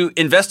you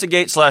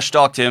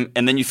investigate/stalked him,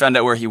 and then you found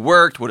out where he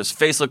worked, what his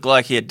face looked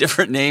like. He had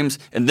different names,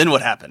 and then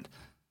what happened?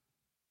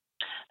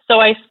 So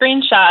I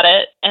screenshot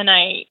it, and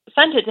I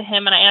sent it to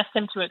him, and I asked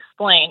him to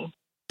explain.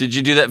 Did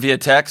you do that via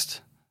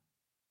text?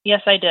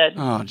 Yes, I did.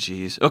 Oh,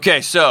 geez. Okay,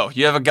 so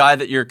you have a guy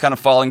that you're kind of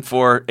falling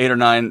for, 8 or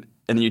 9, and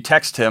then you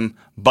text him,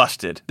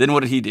 busted. Then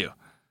what did he do?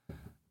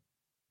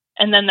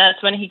 And then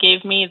that's when he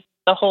gave me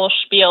the whole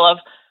spiel of,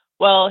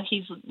 well,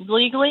 he's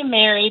legally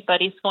married, but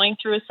he's going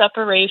through a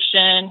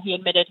separation. He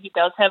admitted he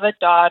does have a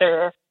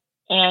daughter.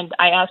 And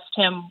I asked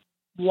him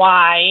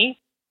why,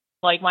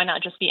 why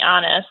not just be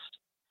honest?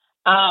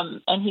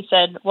 And he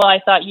said, well, I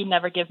thought you'd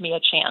never give me a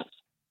chance.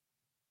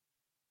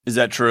 Is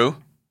that true?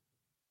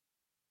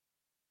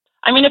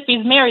 I mean, if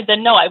he's married,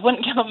 then no, I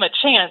wouldn't give him a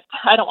chance.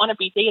 I don't want to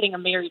be dating a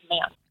married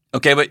man.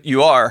 Okay, but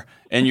you are,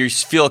 and you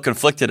feel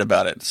conflicted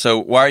about it. So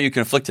why are you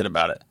conflicted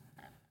about it?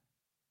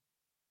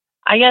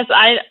 I guess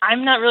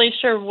I'm not really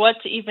sure what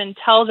to even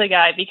tell the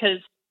guy, because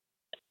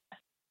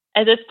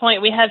at this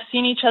point we have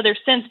seen each other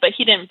since, but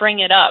he didn't bring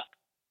it up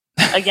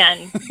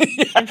again.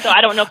 Yeah. And so I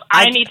don't know if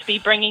I need to be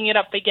bringing it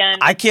up again.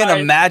 I can't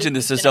imagine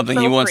this is something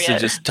he wants to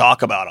just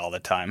talk about all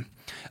the time.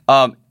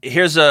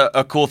 Here's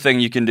a cool thing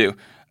you can do.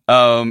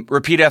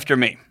 Repeat after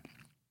me.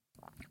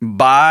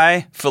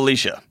 Bye,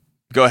 Felicia.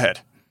 Go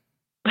ahead.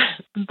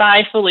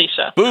 Bye,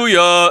 Felicia.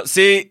 Booyah.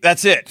 See,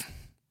 that's it.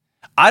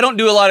 I don't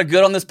do a lot of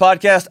good on this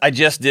podcast. I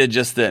just did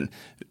just then.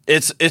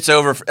 It's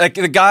over.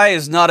 The guy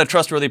is not a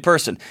trustworthy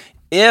person.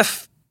 How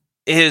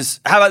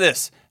about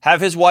this? Have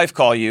his wife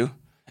call you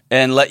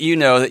and let you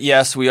know that,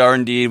 yes, we are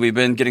indeed. We've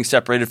been getting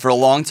separated for a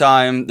long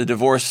time. The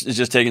divorce is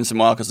just taking some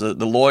while because the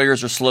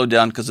lawyers are slowed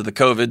down because of the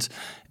COVIDs.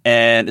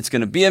 And it's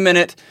going to be a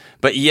minute.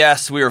 But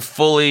yes, we are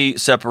fully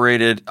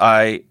separated.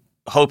 I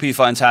hope he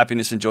finds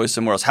happiness and joy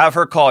somewhere else. Have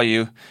her call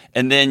you,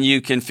 and then you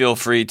can feel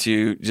free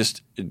to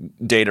just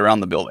date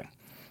around the building.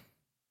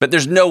 But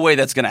there's no way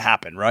that's going to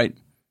happen, right?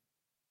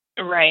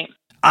 Right.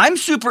 I'm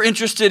super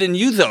interested in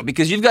you, though,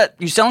 because you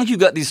sound like you've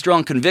got these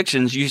strong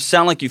convictions. You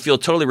sound like you feel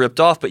totally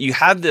ripped off, but you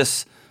have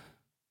this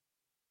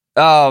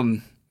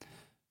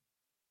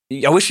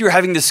I wish you were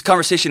having this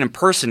conversation in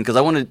person, because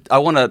I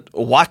want to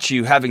watch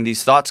you having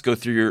these thoughts go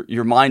through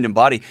your mind and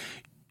body.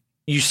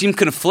 You seem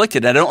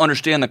conflicted. I don't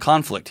understand the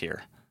conflict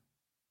here.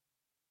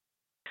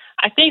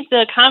 I think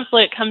the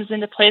conflict comes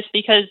into place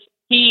because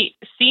he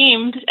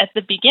seemed at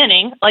the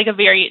beginning like a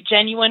very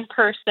genuine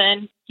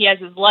person. He has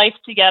his life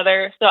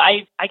together. So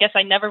I guess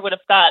I never would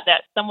have thought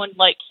that someone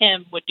like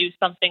him would do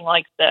something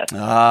like this.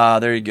 Ah,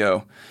 there you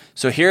go.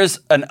 So here's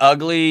an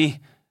ugly,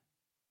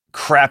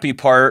 crappy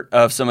part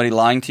of somebody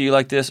lying to you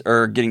like this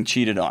or getting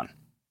cheated on.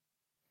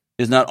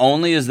 Is not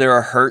only is there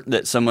a hurt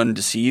that someone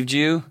deceived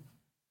you,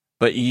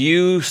 but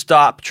you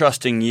stop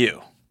trusting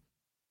you.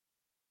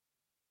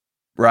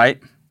 Right?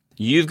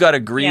 You've got to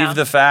grieve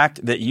the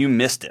fact that you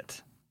missed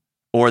it,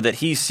 or that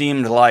he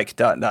seemed like ...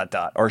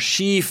 or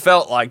she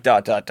felt like ...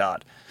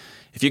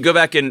 If you go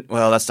back and,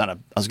 well, that's not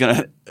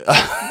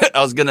I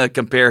was gonna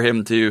compare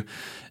him to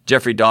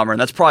Jeffrey Dahmer, and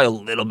that's probably a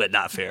little bit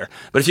not fair.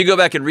 But if you go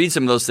back and read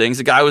some of those things,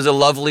 the guy was a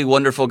lovely,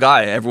 wonderful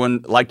guy.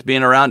 Everyone liked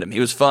being around him. He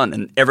was fun,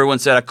 and everyone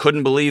said, I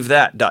couldn't believe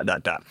that ...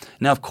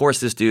 Now, of course,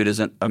 this dude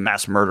isn't a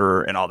mass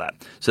murderer and all that,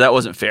 so that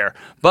wasn't fair.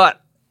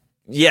 But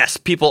yes,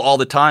 people all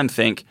the time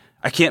think,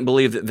 I can't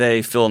believe that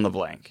they fill in the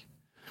blank.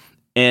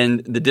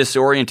 And the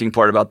disorienting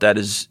part about that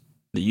is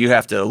that you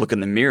have to look in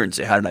the mirror and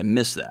say, how did I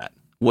miss that?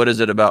 What is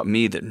it about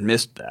me that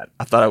missed that?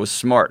 I thought I was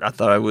smart. I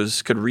thought I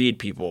could read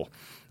people.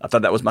 I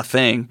thought that was my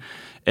thing.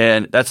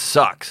 And that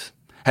sucks.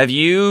 Have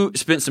you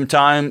spent some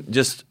time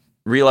just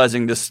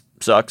realizing this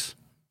sucks?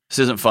 This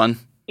isn't fun?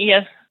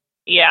 Yes.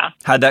 Yeah.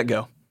 How'd that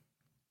go?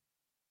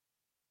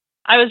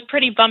 I was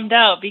pretty bummed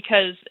out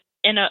because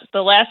in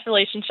the last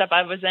relationship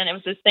I was in, it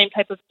was the same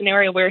type of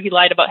scenario where he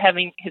lied about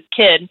having his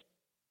kid,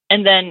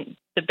 and then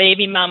the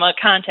baby mama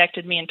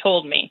contacted me and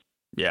told me.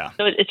 Yeah.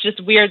 So it's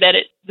just weird that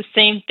the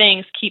same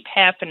things keep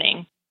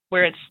happening.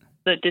 where it's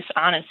the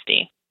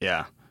dishonesty.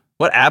 Yeah.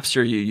 What apps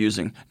are you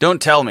using?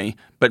 Don't tell me,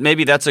 but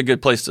maybe that's a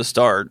good place to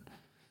start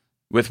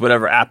with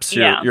whatever apps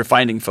you're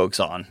finding folks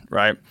on,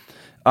 right?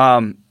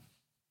 Why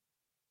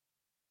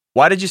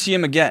did you see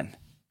him again?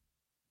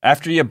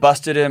 After you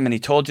busted him and he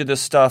told you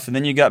this stuff, and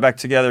then you got back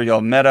together,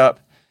 y'all met up,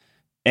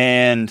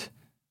 and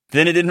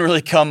then it didn't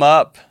really come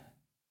up,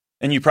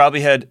 and you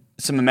probably had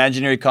some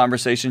imaginary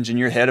conversations in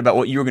your head about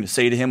what you were going to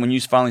say to him when you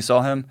finally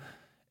saw him,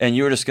 and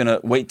you were just going to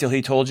wait till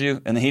he told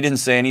you, and then he didn't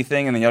say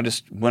anything, and then y'all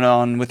just went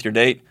on with your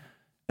date,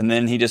 and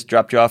then he just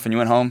dropped you off and you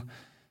went home,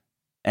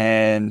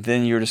 and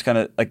then you were just kind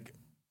of like,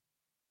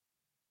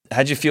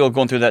 how'd you feel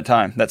going through that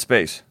time, that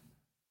space?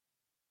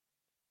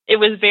 It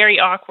was very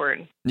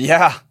awkward.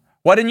 Yeah.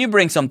 Why didn't you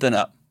bring something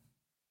up?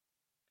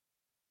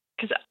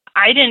 Because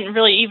I didn't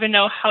really even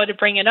know how to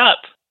bring it up.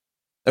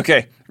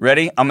 Okay,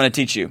 ready? I'm going to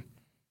teach you.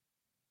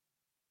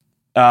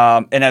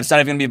 And it's not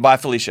even going to be by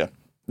Felicia.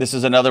 This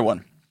is another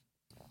one.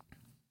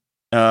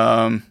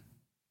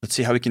 Let's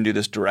see how we can do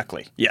this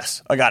directly.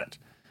 Yes, I got it.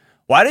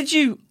 Why did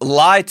you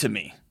lie to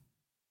me?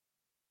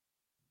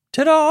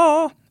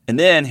 Ta-da! And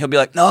then he'll be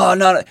like, no,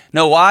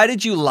 why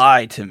did you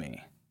lie to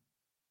me?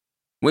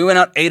 We went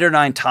out 8 or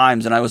 9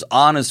 times, and I was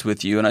honest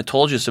with you, and I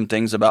told you some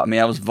things about me.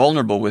 I was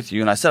vulnerable with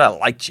you, and I said I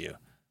liked you.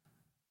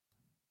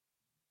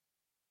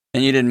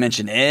 And you didn't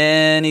mention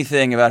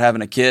anything about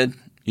having a kid.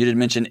 You didn't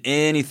mention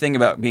anything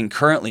about being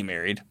currently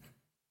married.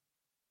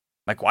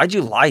 Like, why'd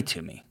you lie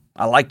to me?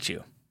 I liked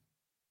you.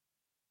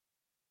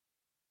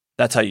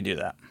 That's how you do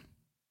that.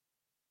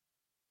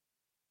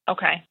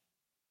 Okay.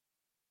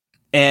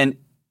 And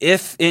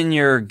if in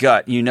your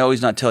gut you know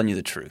he's not telling you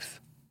the truth,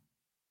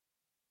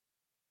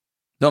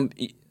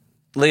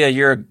 Leah,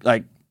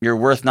 you're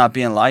worth not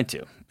being lied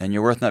to, and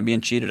you're worth not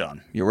being cheated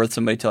on. You're worth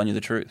somebody telling you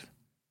the truth.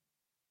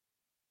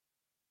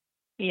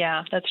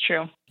 Yeah, that's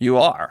true. You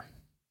are.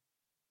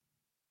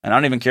 And I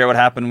don't even care what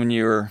happened when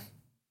you were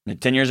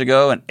 10 years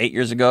ago and 8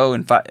 years ago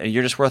and 5.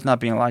 You're just worth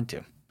not being lied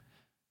to.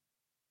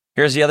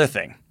 Here's the other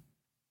thing.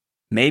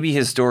 Maybe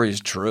his story is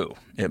true.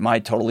 It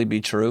might totally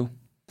be true.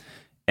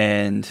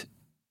 And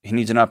he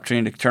needs an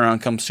opportunity to turn around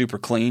and come super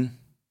clean.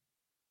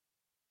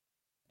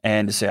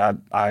 And to say,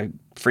 I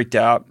freaked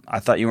out. I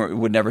thought you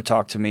would never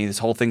talk to me. This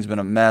whole thing's been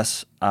a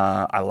mess.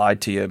 I lied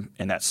to you,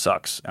 and that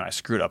sucks. And I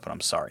screwed up, and I'm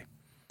sorry.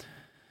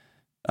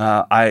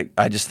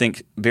 I just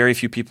think very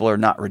few people are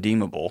not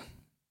redeemable.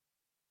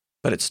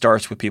 But it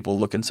starts with people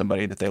looking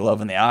somebody that they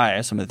love in the eye,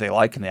 somebody that they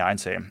like in the eye,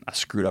 and saying, I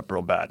screwed up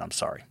real bad. I'm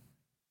sorry.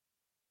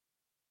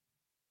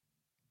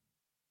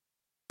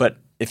 But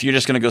if you're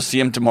just going to go see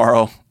him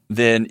tomorrow,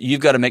 then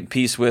you've got to make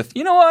peace with,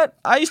 you know what?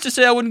 I used to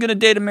say I wasn't going to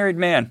date a married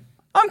man.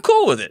 I'm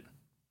cool with it.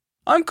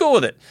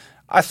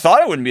 I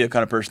thought I wouldn't be the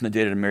kind of person that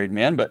dated a married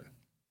man, but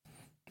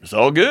it's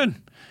all good.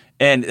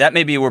 And that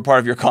may be where part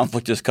of your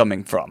conflict is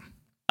coming from.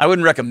 I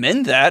wouldn't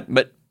recommend that,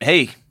 but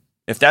hey,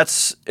 if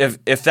that's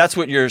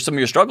what some of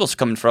your struggles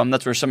coming from,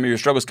 that's where some of your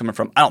struggles coming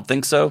from. I don't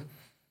think so.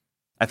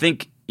 I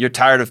think you're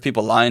tired of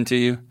people lying to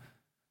you.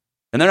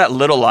 And they're not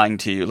little lying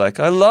to you, like,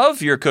 I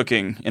love your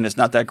cooking, and it's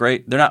not that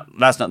great.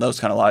 That's not those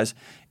kind of lies.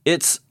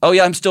 It's, oh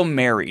yeah, I'm still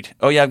married.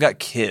 Oh yeah, I've got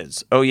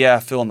kids. Oh yeah,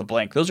 fill in the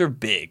blank. Those are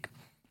big.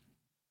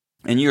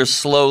 And you're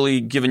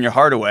slowly giving your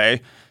heart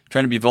away,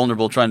 trying to be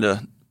vulnerable, trying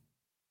to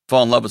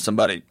fall in love with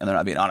somebody, and they're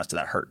not being honest, and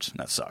that hurts, and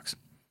that sucks.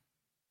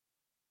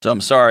 So I'm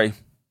sorry,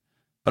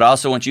 but I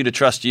also want you to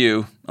trust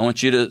you. I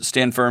want you to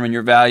stand firm in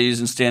your values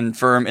and stand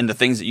firm in the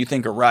things that you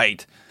think are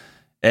right.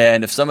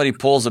 And if somebody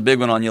pulls a big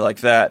one on you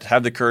like that,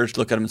 have the courage to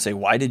look at them and say,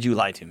 why did you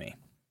lie to me?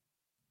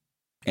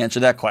 Answer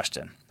that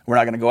question. We're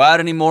not going to go out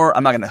anymore.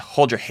 I'm not going to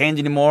hold your hand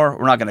anymore.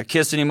 We're not going to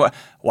kiss anymore.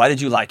 Why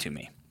did you lie to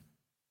me?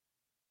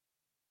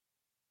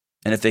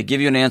 And if they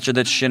give you an answer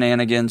that's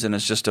shenanigans and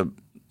it's just a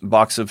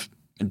box of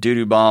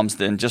doo-doo bombs,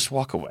 then just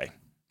walk away.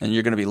 And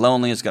you're going to be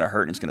lonely, it's going to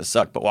hurt, and it's going to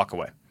suck, but walk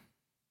away.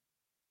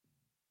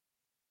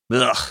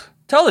 Ugh.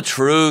 Tell the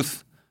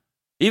truth.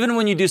 Even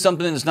when you do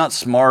something that's not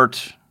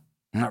smart,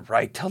 not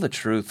right, tell the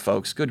truth,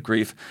 folks. Good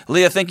grief.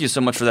 Leah, thank you so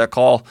much for that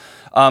call.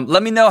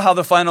 Let me know how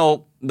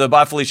the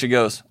Bye Felicia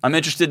goes. I'm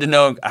interested to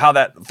know how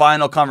that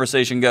final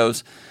conversation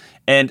goes.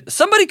 And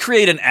somebody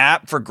create an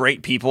app for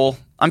great people.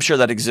 I'm sure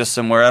that exists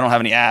somewhere. I don't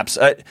have any apps.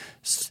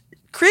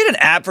 Create an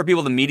app for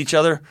people to meet each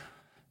other,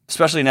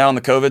 especially now in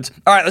the COVIDs.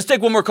 All right, let's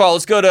take one more call.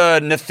 Let's go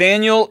to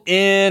Nathaniel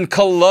in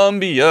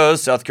Columbia,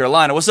 South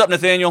Carolina. What's up,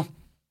 Nathaniel?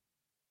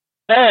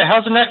 Hey,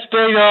 how's the next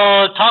big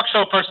talk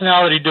show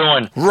personality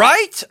doing?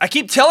 Right? I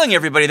keep telling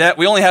everybody that.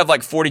 We only have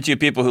like 42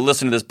 people who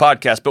listen to this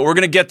podcast, but we're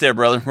going to get there,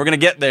 brother. We're going to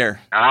get there.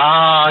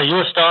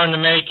 You're a star in the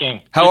making.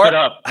 Keep it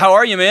up. How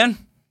are you, man?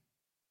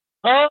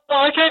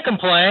 I can't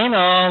complain.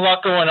 A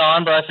lot going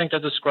on, but I think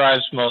that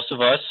describes most of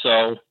us,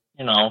 so,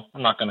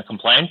 I'm not going to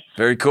complain.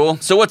 Very cool.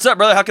 So what's up,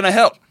 brother? How can I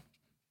help?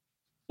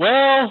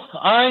 Well,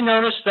 I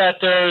noticed that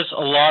there's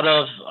a lot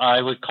of,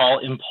 I would call,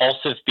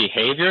 impulsive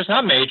behaviors,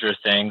 not major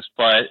things,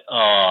 but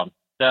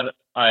that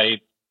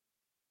I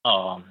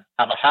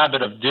have a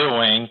habit of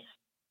doing,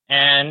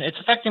 and it's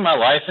affecting my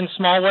life in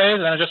small ways,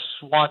 and I just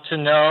want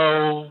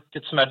to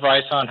get some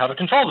advice on how to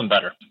control them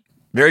better.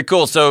 Very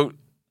cool. So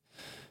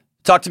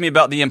talk to me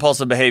about the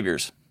impulsive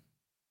behaviors.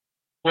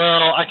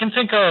 Well, I can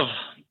think of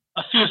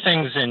a few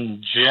things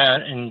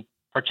in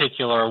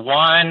particular.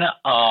 One,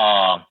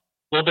 a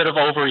little bit of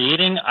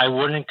overeating. I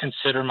wouldn't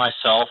consider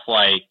myself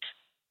like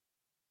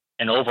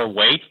an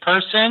overweight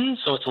person,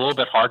 so it's a little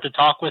bit hard to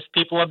talk with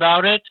people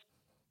about it.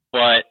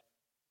 But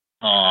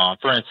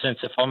for instance,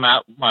 if I'm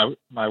at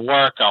my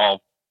work,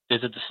 I'll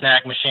visit the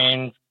snack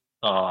machine.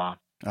 On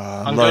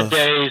good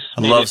days,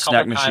 I maybe love a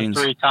snack couple machines.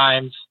 times, 3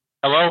 times.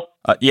 Hello?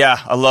 Yeah,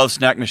 I love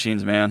snack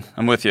machines, man.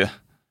 I'm with you.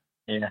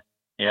 Yeah.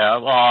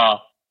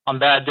 On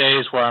bad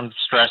days where I'm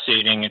stress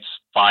eating, it's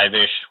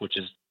 5-ish, which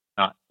is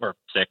not, or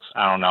 6,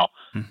 I don't know.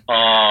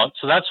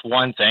 So that's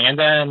one thing. And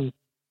then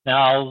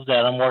now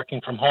that I'm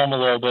working from home a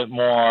little bit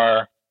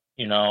more,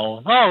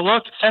 oh,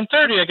 look, it's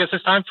 10:30. I guess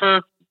it's time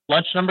for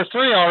lunch number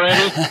 3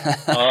 already.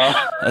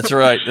 That's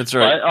right.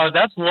 But,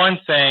 that's one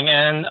thing.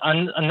 And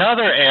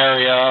another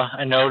area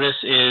I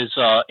notice is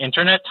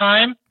internet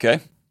time.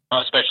 Okay.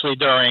 Especially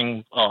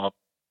during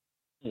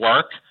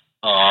work.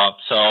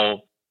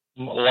 So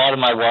a lot of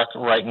my work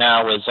right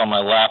now is on my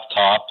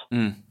laptop,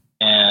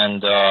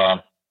 and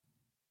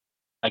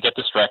I get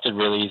distracted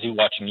really easy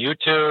watching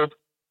YouTube.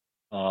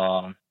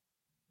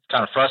 It's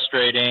kind of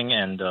frustrating,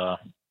 and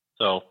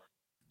so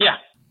yeah.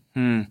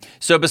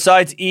 So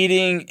besides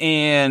eating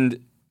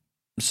and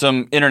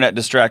some internet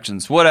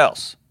distractions, what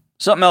else?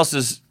 Something else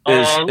is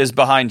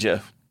behind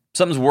you.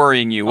 Something's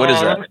worrying you. What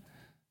is that?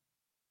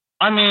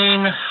 I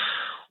mean,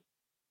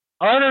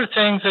 other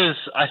things is,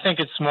 I think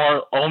it's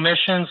more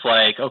omissions,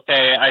 like,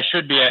 okay, I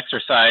should be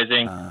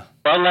exercising,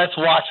 but let's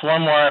watch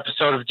one more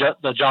episode of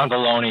the John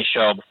Deloney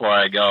show before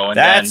I go, and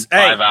then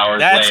 5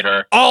 hours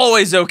later.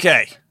 Always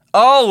okay.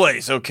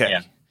 Always okay.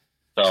 Yeah.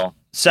 So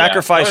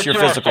sacrifice your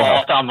physical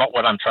health.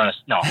 What I'm trying to.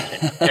 No,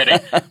 I'm kidding.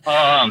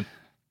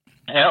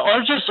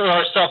 Or just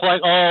stuff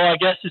like, I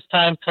guess it's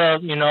time to,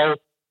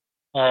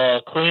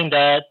 clean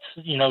that,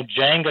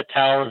 Jenga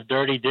tower of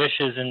dirty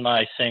dishes in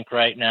my sink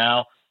right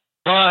now.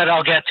 But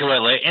I'll get to it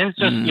later. And it's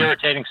just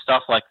irritating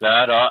stuff like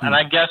that. And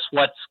I guess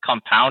what's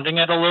compounding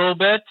it a little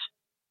bit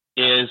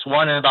is,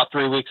 one, in about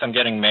 3 weeks, I'm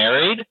getting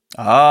married.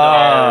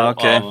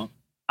 Okay. And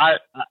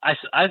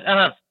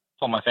I've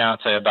told my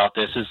fiance about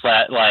this, is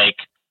that, like,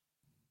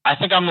 I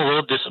think I'm a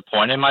little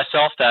disappointed in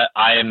myself that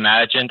I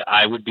imagined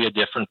I would be a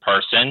different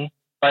person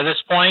by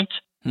this point.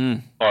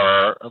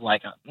 Or,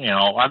 like,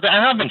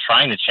 I've been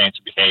trying to change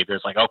the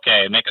behaviors. Like,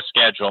 okay, make a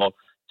schedule.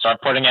 Start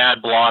putting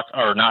site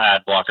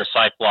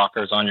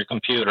blockers on your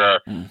computer.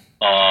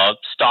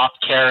 Stop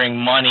carrying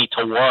money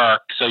to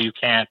work so you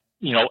can't,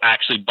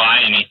 actually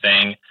buy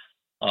anything.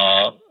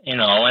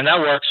 And that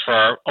works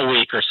for a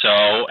week or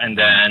so, and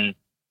then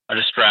a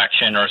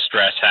distraction or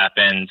stress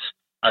happens.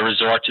 I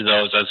resort to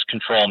those as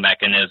control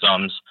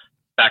mechanisms.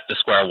 Back to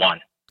square one.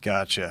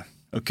 Gotcha.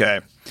 Okay.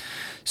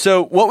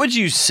 So what would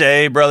you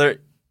say, brother,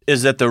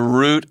 is at the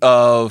root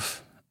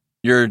of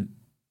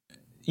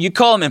you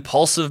call them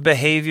impulsive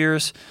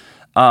behaviors.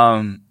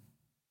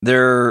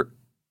 They're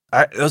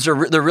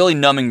really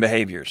numbing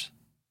behaviors.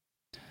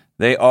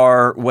 They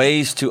are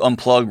ways to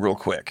unplug real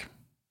quick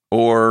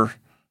or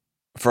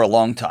for a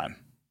long time.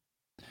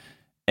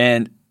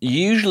 And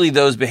usually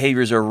those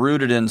behaviors are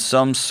rooted in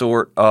some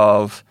sort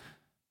of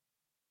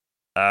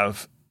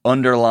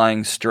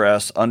underlying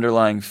stress,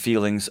 underlying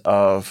feelings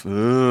of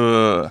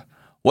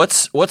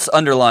what's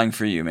underlying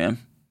for you, man?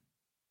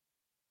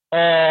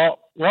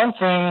 One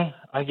thing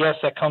I guess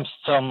that comes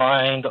to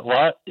mind a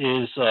lot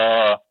is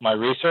my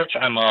research.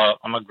 I'm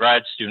a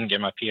grad student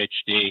getting my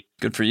PhD.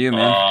 Good for you,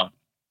 man.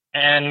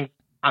 And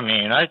I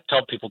mean, I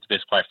tell people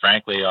this quite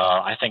frankly.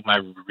 I think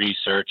my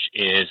research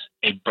is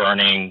a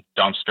burning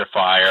dumpster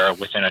fire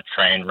within a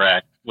train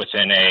wreck,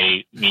 within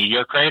a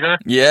meteor crater.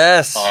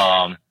 Yes.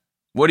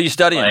 What are you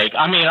studying?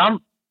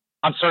 I'm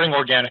studying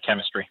organic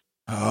chemistry.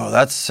 Oh,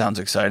 that sounds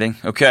exciting.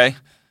 Okay.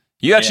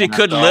 You actually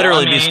could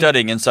literally be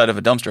studying inside of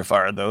a dumpster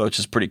fire, though, which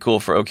is pretty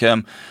cool for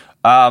OChem.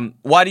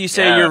 Why do you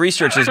say your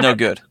research is no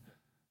good?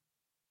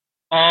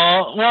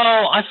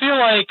 Well, I feel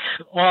like,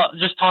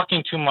 just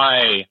talking to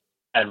my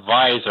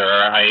advisor,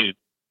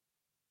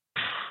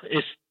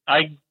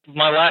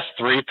 my last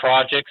 3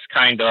 projects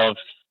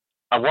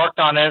I worked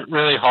on it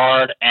really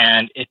hard,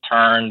 and it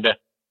turned,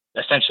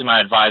 essentially my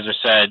advisor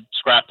said,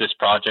 scrap this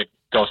project,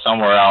 go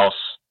somewhere else.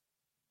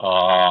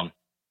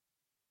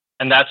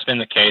 And that's been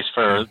the case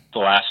for the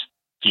last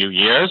few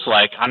years.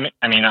 Like,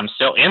 I'm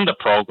still in the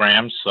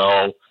program,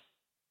 so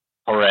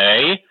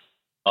hooray.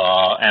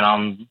 And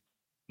I'm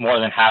more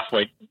than past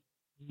the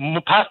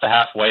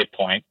halfway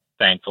point,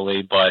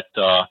 thankfully. But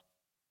a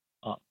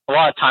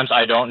lot of times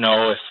I don't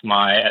know if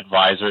my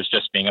advisor is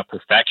just being a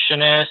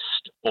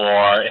perfectionist,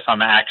 or if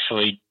I'm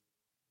actually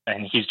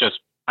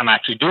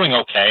doing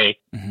okay,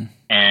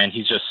 and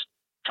he's just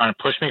trying to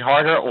push me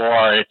harder,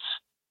 or it's,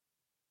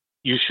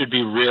 you should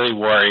be really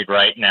worried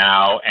right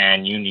now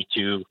and you need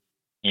to,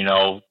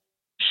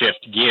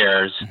 shift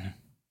gears.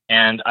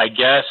 And I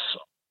guess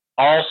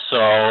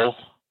also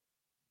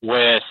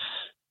with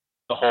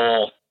the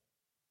whole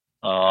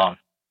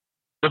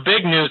the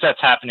big news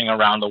that's happening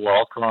around the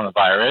world,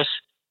 coronavirus.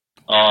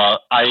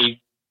 I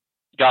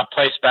got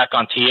placed back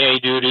on TA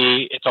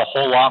duty. It's a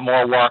whole lot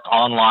more work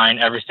online.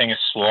 Everything is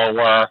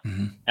slower,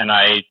 and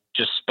I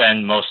just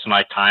spend most of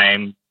my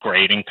time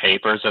grading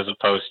papers as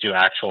opposed to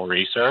actual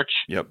research.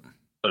 Yep.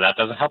 So that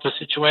doesn't help the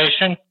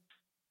situation.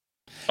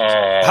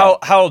 How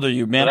old are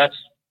you, man? So that's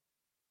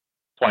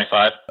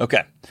 25.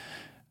 Okay.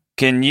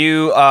 Can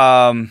you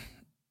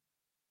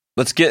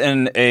let's get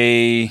in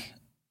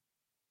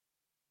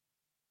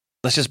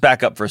let's just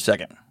back up for a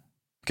second.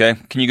 Okay?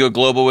 Can you go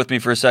global with me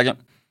for a second?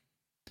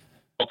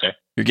 Okay.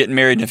 You're getting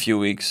married in a few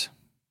weeks.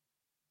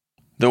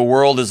 The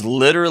world is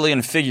literally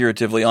and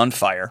figuratively on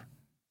fire.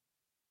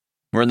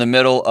 We're in the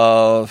middle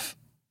of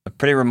a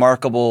pretty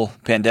remarkable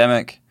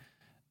pandemic,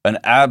 an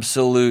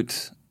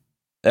absolute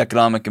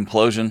economic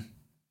implosion.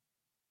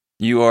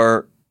 You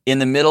are in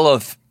the middle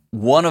of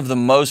one of the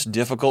most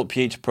difficult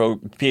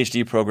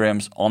PhD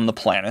programs on the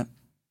planet.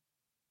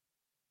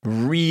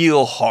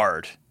 Real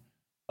hard.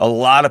 A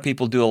lot of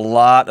people do a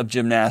lot of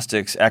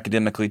gymnastics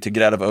academically to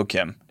get out of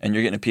OChem, and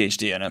you're getting a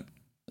PhD in it.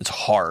 It's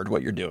hard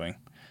what you're doing.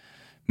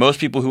 Most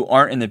people who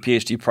aren't in the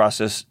PhD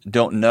process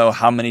don't know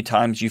how many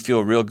times you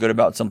feel real good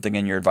about something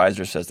and your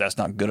advisor says, that's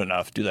not good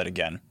enough, do that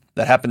again.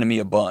 That happened to me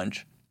a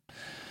bunch.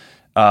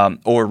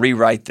 Or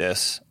rewrite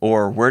this,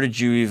 or where did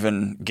you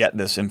even get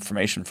this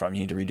information from?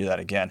 You need to redo that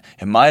again.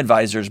 And my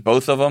advisors,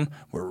 both of them,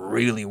 were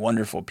really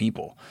wonderful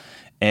people.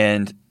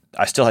 And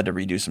I still had to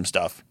redo some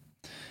stuff.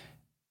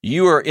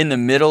 You are in the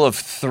middle of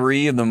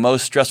three of the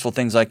most stressful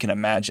things I can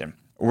imagine.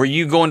 Were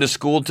you going to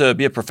school to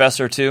be a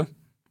professor too?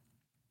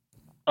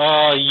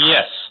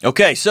 Yes.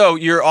 Okay, so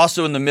you're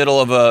also in the middle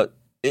of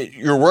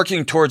you're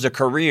working towards a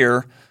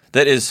career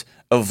that is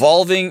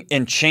evolving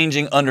and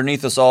changing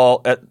underneath us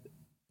all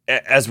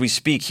as we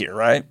speak here,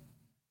 right?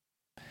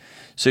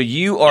 So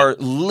you are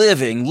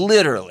living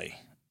literally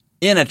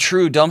in a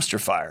true dumpster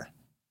fire.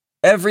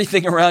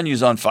 Everything around you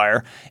is on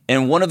fire,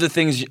 and one of the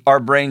things our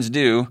brains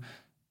do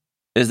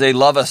is they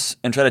love us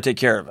and try to take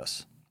care of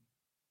us.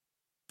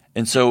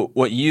 And so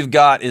what you've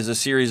got is a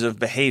series of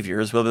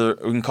behaviors, whether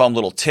we can call them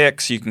little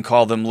ticks, you can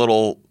call them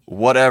little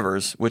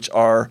whatevers, which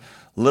are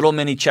little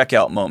mini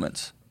checkout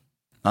moments.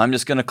 I'm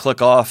just going to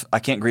click off. I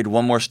can't grade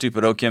one more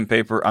stupid OChem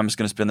paper. I'm just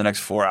going to spend the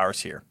next 4 hours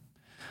here.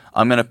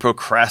 I'm going to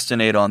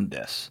procrastinate on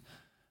this.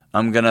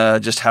 I'm going to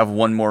just have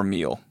one more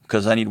meal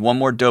because I need one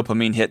more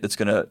dopamine hit that's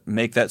going to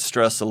make that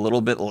stress a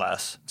little bit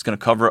less. It's going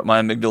to cover up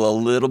my amygdala a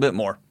little bit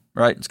more,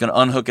 right? It's going to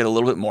unhook it a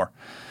little bit more.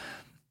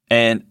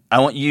 And I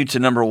want you to,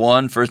 number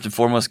one, first and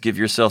foremost, give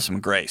yourself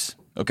some grace,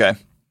 okay?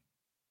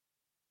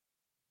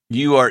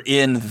 You are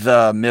in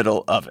the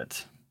middle of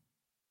it.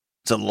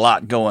 It's a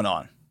lot going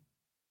on.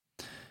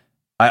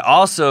 I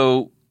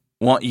also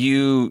want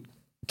you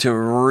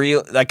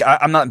to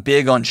I'm not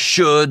big on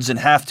shoulds and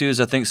have tos.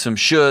 I think some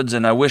shoulds,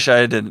 and I wish I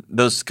had,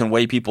 those can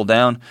weigh people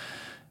down.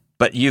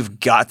 But you've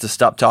got to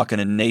stop talking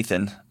to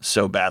Nathan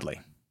so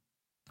badly,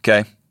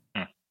 okay?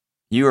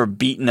 You are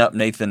beating up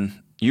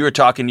Nathan. You are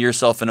talking to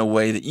yourself in a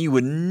way that you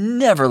would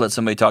never let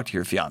somebody talk to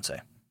your fiance.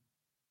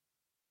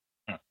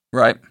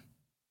 Right?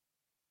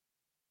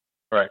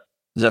 Right.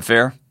 Is that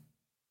fair?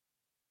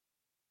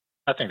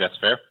 I think that's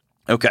fair.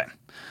 Okay.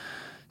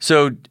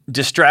 So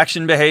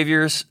distraction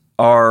behaviors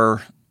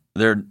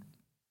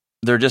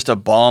they're just a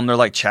balm. They're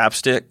like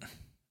chapstick.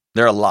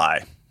 They're a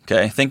lie.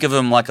 Okay? Think of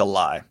them like a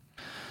lie.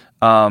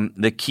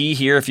 The key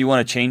here, if you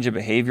want to change a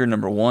behavior,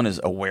 number one is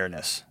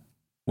awareness.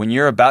 When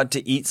you're about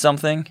to eat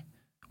something,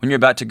 when you're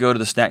about to go to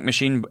the snack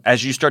machine,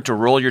 as you start to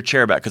roll your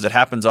chair back, because it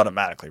happens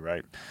automatically,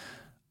 right?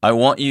 I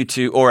want you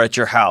to, or at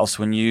your house,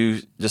 when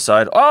you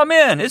decide, oh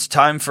man, it's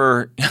time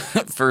for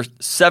for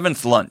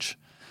 7th lunch.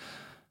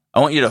 I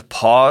want you to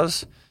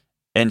pause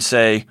and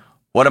say,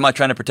 what am I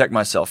trying to protect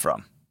myself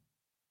from?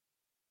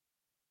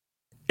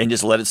 And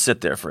just let it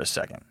sit there for a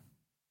second.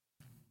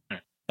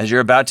 As you're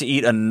about to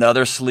eat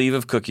another sleeve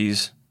of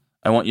cookies,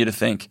 I want you to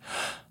think,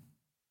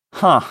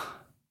 why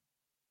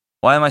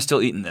am I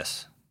still eating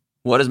this?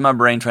 What is my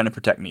brain trying to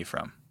protect me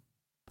from?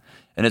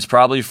 And it's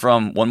probably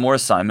from one more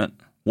assignment,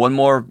 one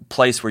more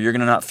place where you're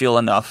going to not feel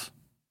enough,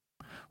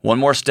 one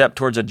more step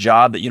towards a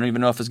job that you don't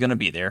even know if is going to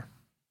be there,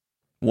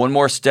 one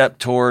more step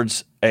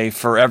towards a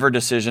forever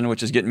decision,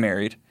 which is getting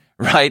married,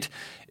 right?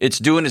 It's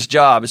doing its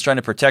job. It's trying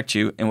to protect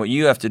you. And what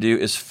you have to do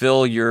is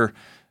fill your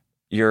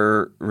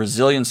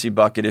resiliency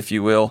bucket, if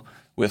you will,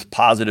 with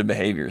positive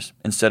behaviors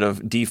instead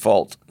of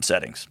default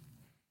settings.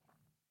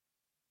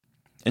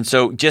 And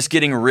so just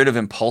getting rid of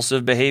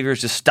impulsive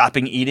behaviors, just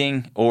stopping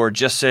eating, or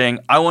just saying,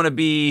 I want to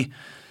be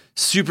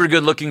super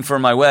good looking for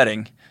my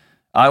wedding.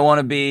 I want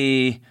to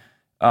be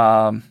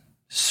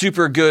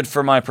super good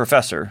for my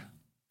professor.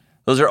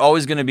 Those are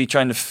always going to be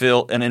trying to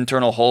fill an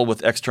internal hole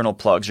with external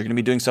plugs. You're going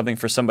to be doing something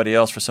for somebody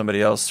else, for somebody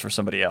else, for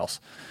somebody else.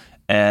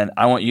 And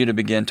I want you to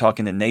begin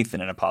talking to Nathan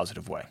in a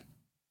positive way.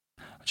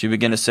 I want you to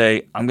begin to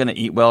say, I'm going to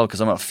eat well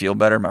because I'm going to feel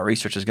better. My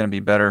research is going to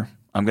be better.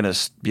 I'm going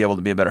to be able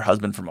to be a better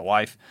husband for my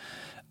wife.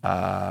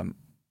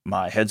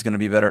 my head's going to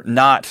be better.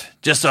 Not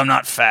just so I'm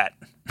not fat.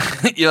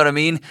 You know what I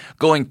mean?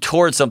 Going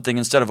towards something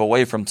instead of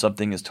away from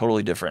something is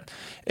totally different.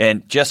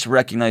 And just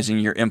recognizing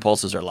your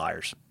impulses are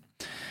liars.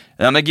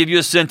 And I'm going to give you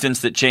a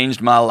sentence that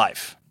changed my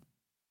life.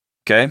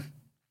 Okay?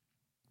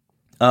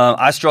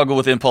 I struggle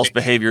with impulse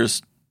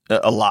behaviors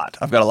a lot.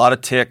 I've got a lot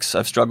of tics.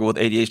 I've struggled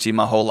with ADHD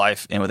my whole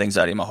life and with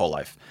anxiety my whole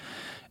life.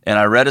 And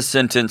I read a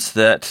sentence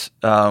that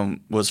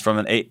was from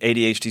an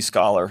ADHD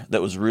scholar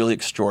that was really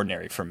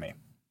extraordinary for me.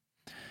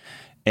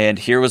 And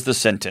here was the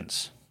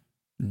sentence.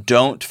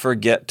 Don't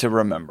forget to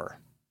remember.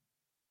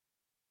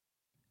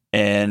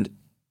 And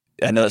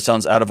I know that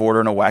sounds out of order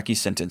in a wacky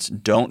sentence.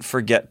 Don't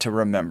forget to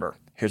remember.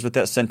 Here's what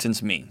that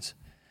sentence means.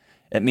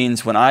 It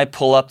means when I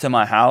pull up to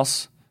my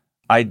house,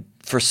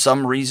 for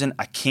some reason,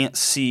 I can't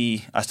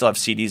see, I still have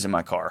CDs in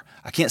my car.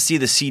 I can't see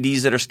the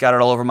CDs that are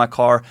scattered all over my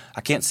car. I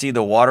can't see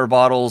the water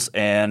bottles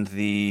and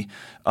the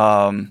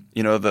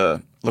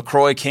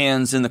LaCroix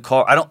cans in the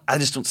car. I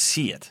just don't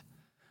see it.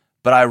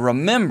 But I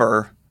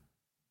remember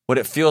what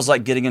it feels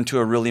like getting into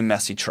a really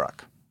messy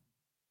truck.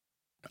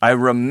 I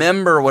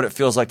remember what it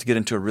feels like to get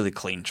into a really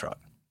clean truck.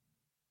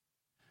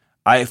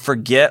 I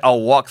forget,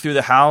 I'll walk through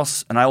the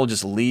house and I will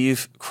just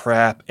leave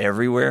crap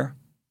everywhere.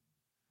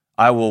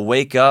 I will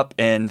wake up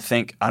and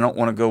think, I don't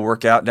want to go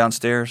work out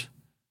downstairs.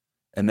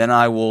 And then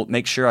I will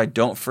make sure I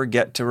don't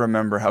forget to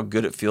remember how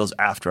good it feels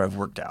after I've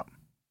worked out.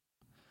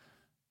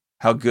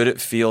 How good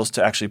it feels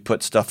to actually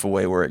put stuff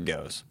away where it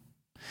goes.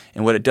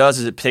 And what it does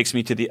is it takes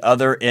me to the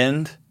other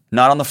end,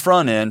 not on the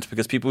front end,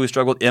 because people who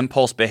struggle with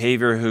impulse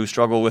behavior, who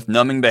struggle with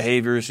numbing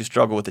behaviors, who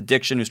struggle with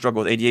addiction, who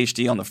struggle with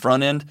ADHD on the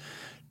front end,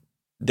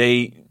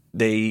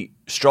 they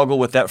struggle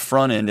with that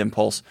front end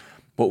impulse.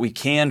 What we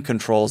can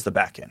control is the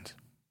back end.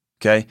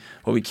 Okay?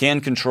 What we can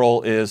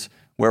control is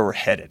where we're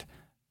headed.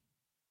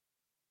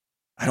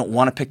 I don't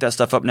want to pick that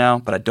stuff up now,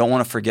 but I don't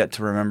want to forget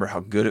to remember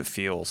how good it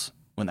feels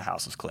when the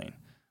house is clean.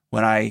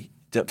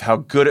 How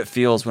good it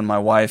feels when my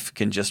wife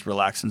can just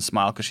relax and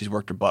smile because she's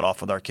worked her butt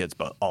off with our kids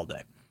all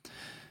day.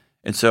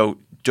 And so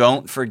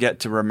don't forget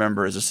to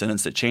remember is a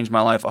sentence that changed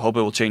my life. I hope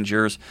it will change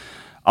yours.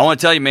 I want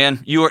to tell you,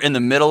 man, you are in the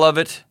middle of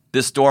it.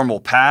 This storm will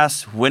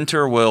pass.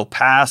 Winter will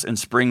pass and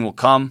spring will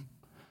come.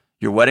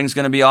 Your wedding's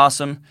going to be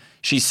awesome.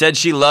 She said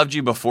she loved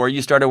you before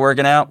you started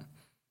working out.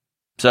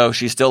 So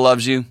she still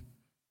loves you.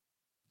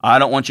 I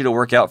don't want you to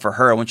work out for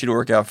her. I want you to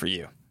work out for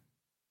you.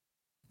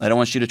 I don't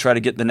want you to try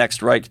to get the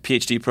next right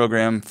PhD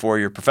program for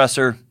your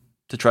professor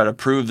to try to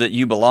prove that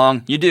you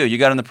belong. You do. You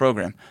got in the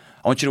program.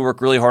 I want you to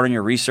work really hard on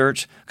your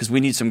research because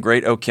we need some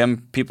great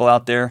OChem people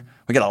out there.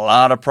 We got a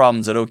lot of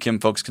problems that OChem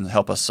folks can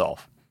help us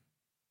solve.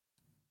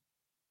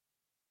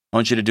 I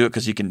want you to do it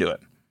because you can do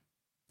it.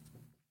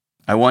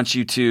 I want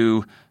you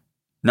to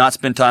not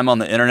spend time on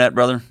the internet,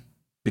 brother,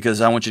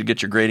 because I want you to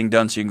get your grading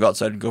done so you can go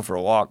outside and go for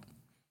a walk.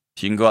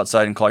 So you can go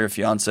outside and call your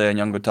fiance and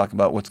y'all can go talk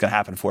about what's going to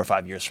happen 4 or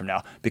 5 years from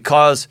now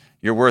because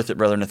you're worth it,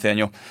 Brother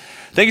Nathaniel.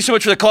 Thank you so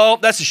much for the call.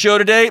 That's the show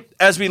today.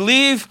 As we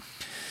leave,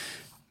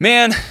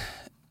 man,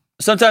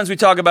 sometimes we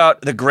talk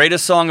about the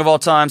greatest song of all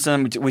time.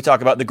 Sometimes we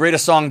talk about the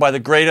greatest song by the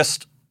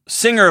greatest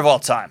singer of all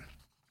time.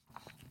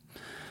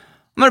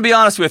 I'm going to be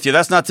honest with you.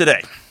 That's not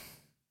today.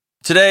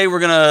 Today, we're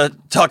going to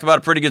talk about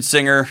a pretty good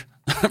singer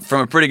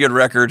from a pretty good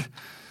record.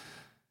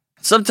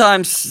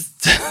 Sometimes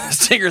the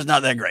singer's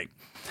not that great.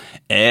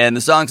 And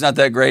the song's not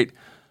that great.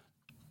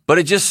 But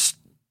it just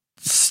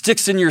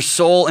sticks in your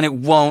soul and it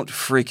won't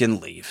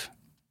freaking leave.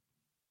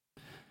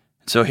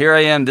 So here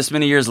I am this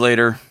many years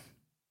later,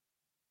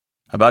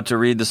 about to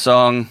read the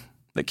song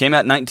that came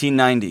out in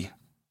 1990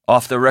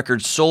 off the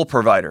record Soul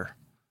Provider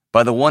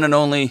by the one and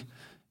only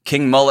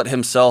King Mullet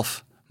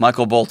himself,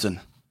 Michael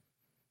Bolton.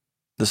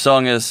 The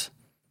song is,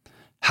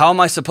 How Am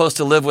I Supposed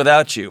to Live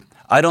Without You?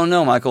 I don't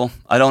know, Michael.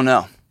 I don't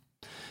know.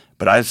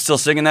 But I'm still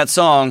singing that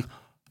song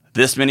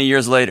this many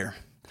years later.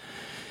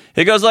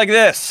 It goes like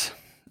this.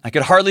 I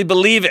could hardly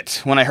believe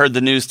it when I heard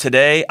the news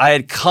today. I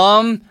had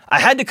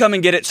to come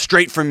and get it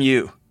straight from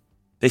you.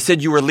 They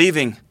said you were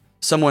leaving.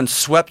 Someone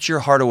swept your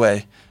heart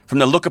away. From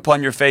the look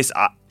upon your face,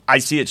 I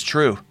see it's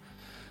true.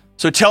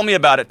 So tell me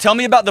about it. Tell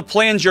me about the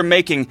plans you're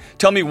making.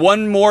 Tell me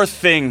one more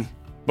thing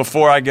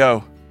before I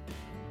go.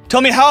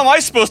 Tell me, how am I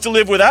supposed to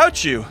live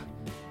without you?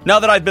 Now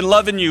that I've been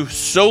loving you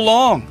so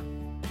long.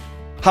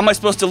 How am I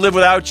supposed to live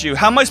without you?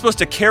 How am I supposed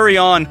to carry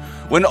on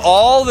when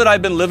all that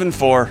I've been living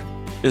for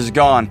is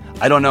gone?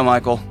 I don't know,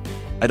 Michael.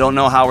 I don't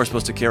know how we're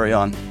supposed to carry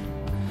on.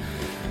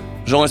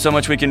 There's only so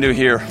much we can do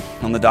here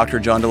on the Dr.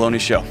 John Deloney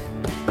Show.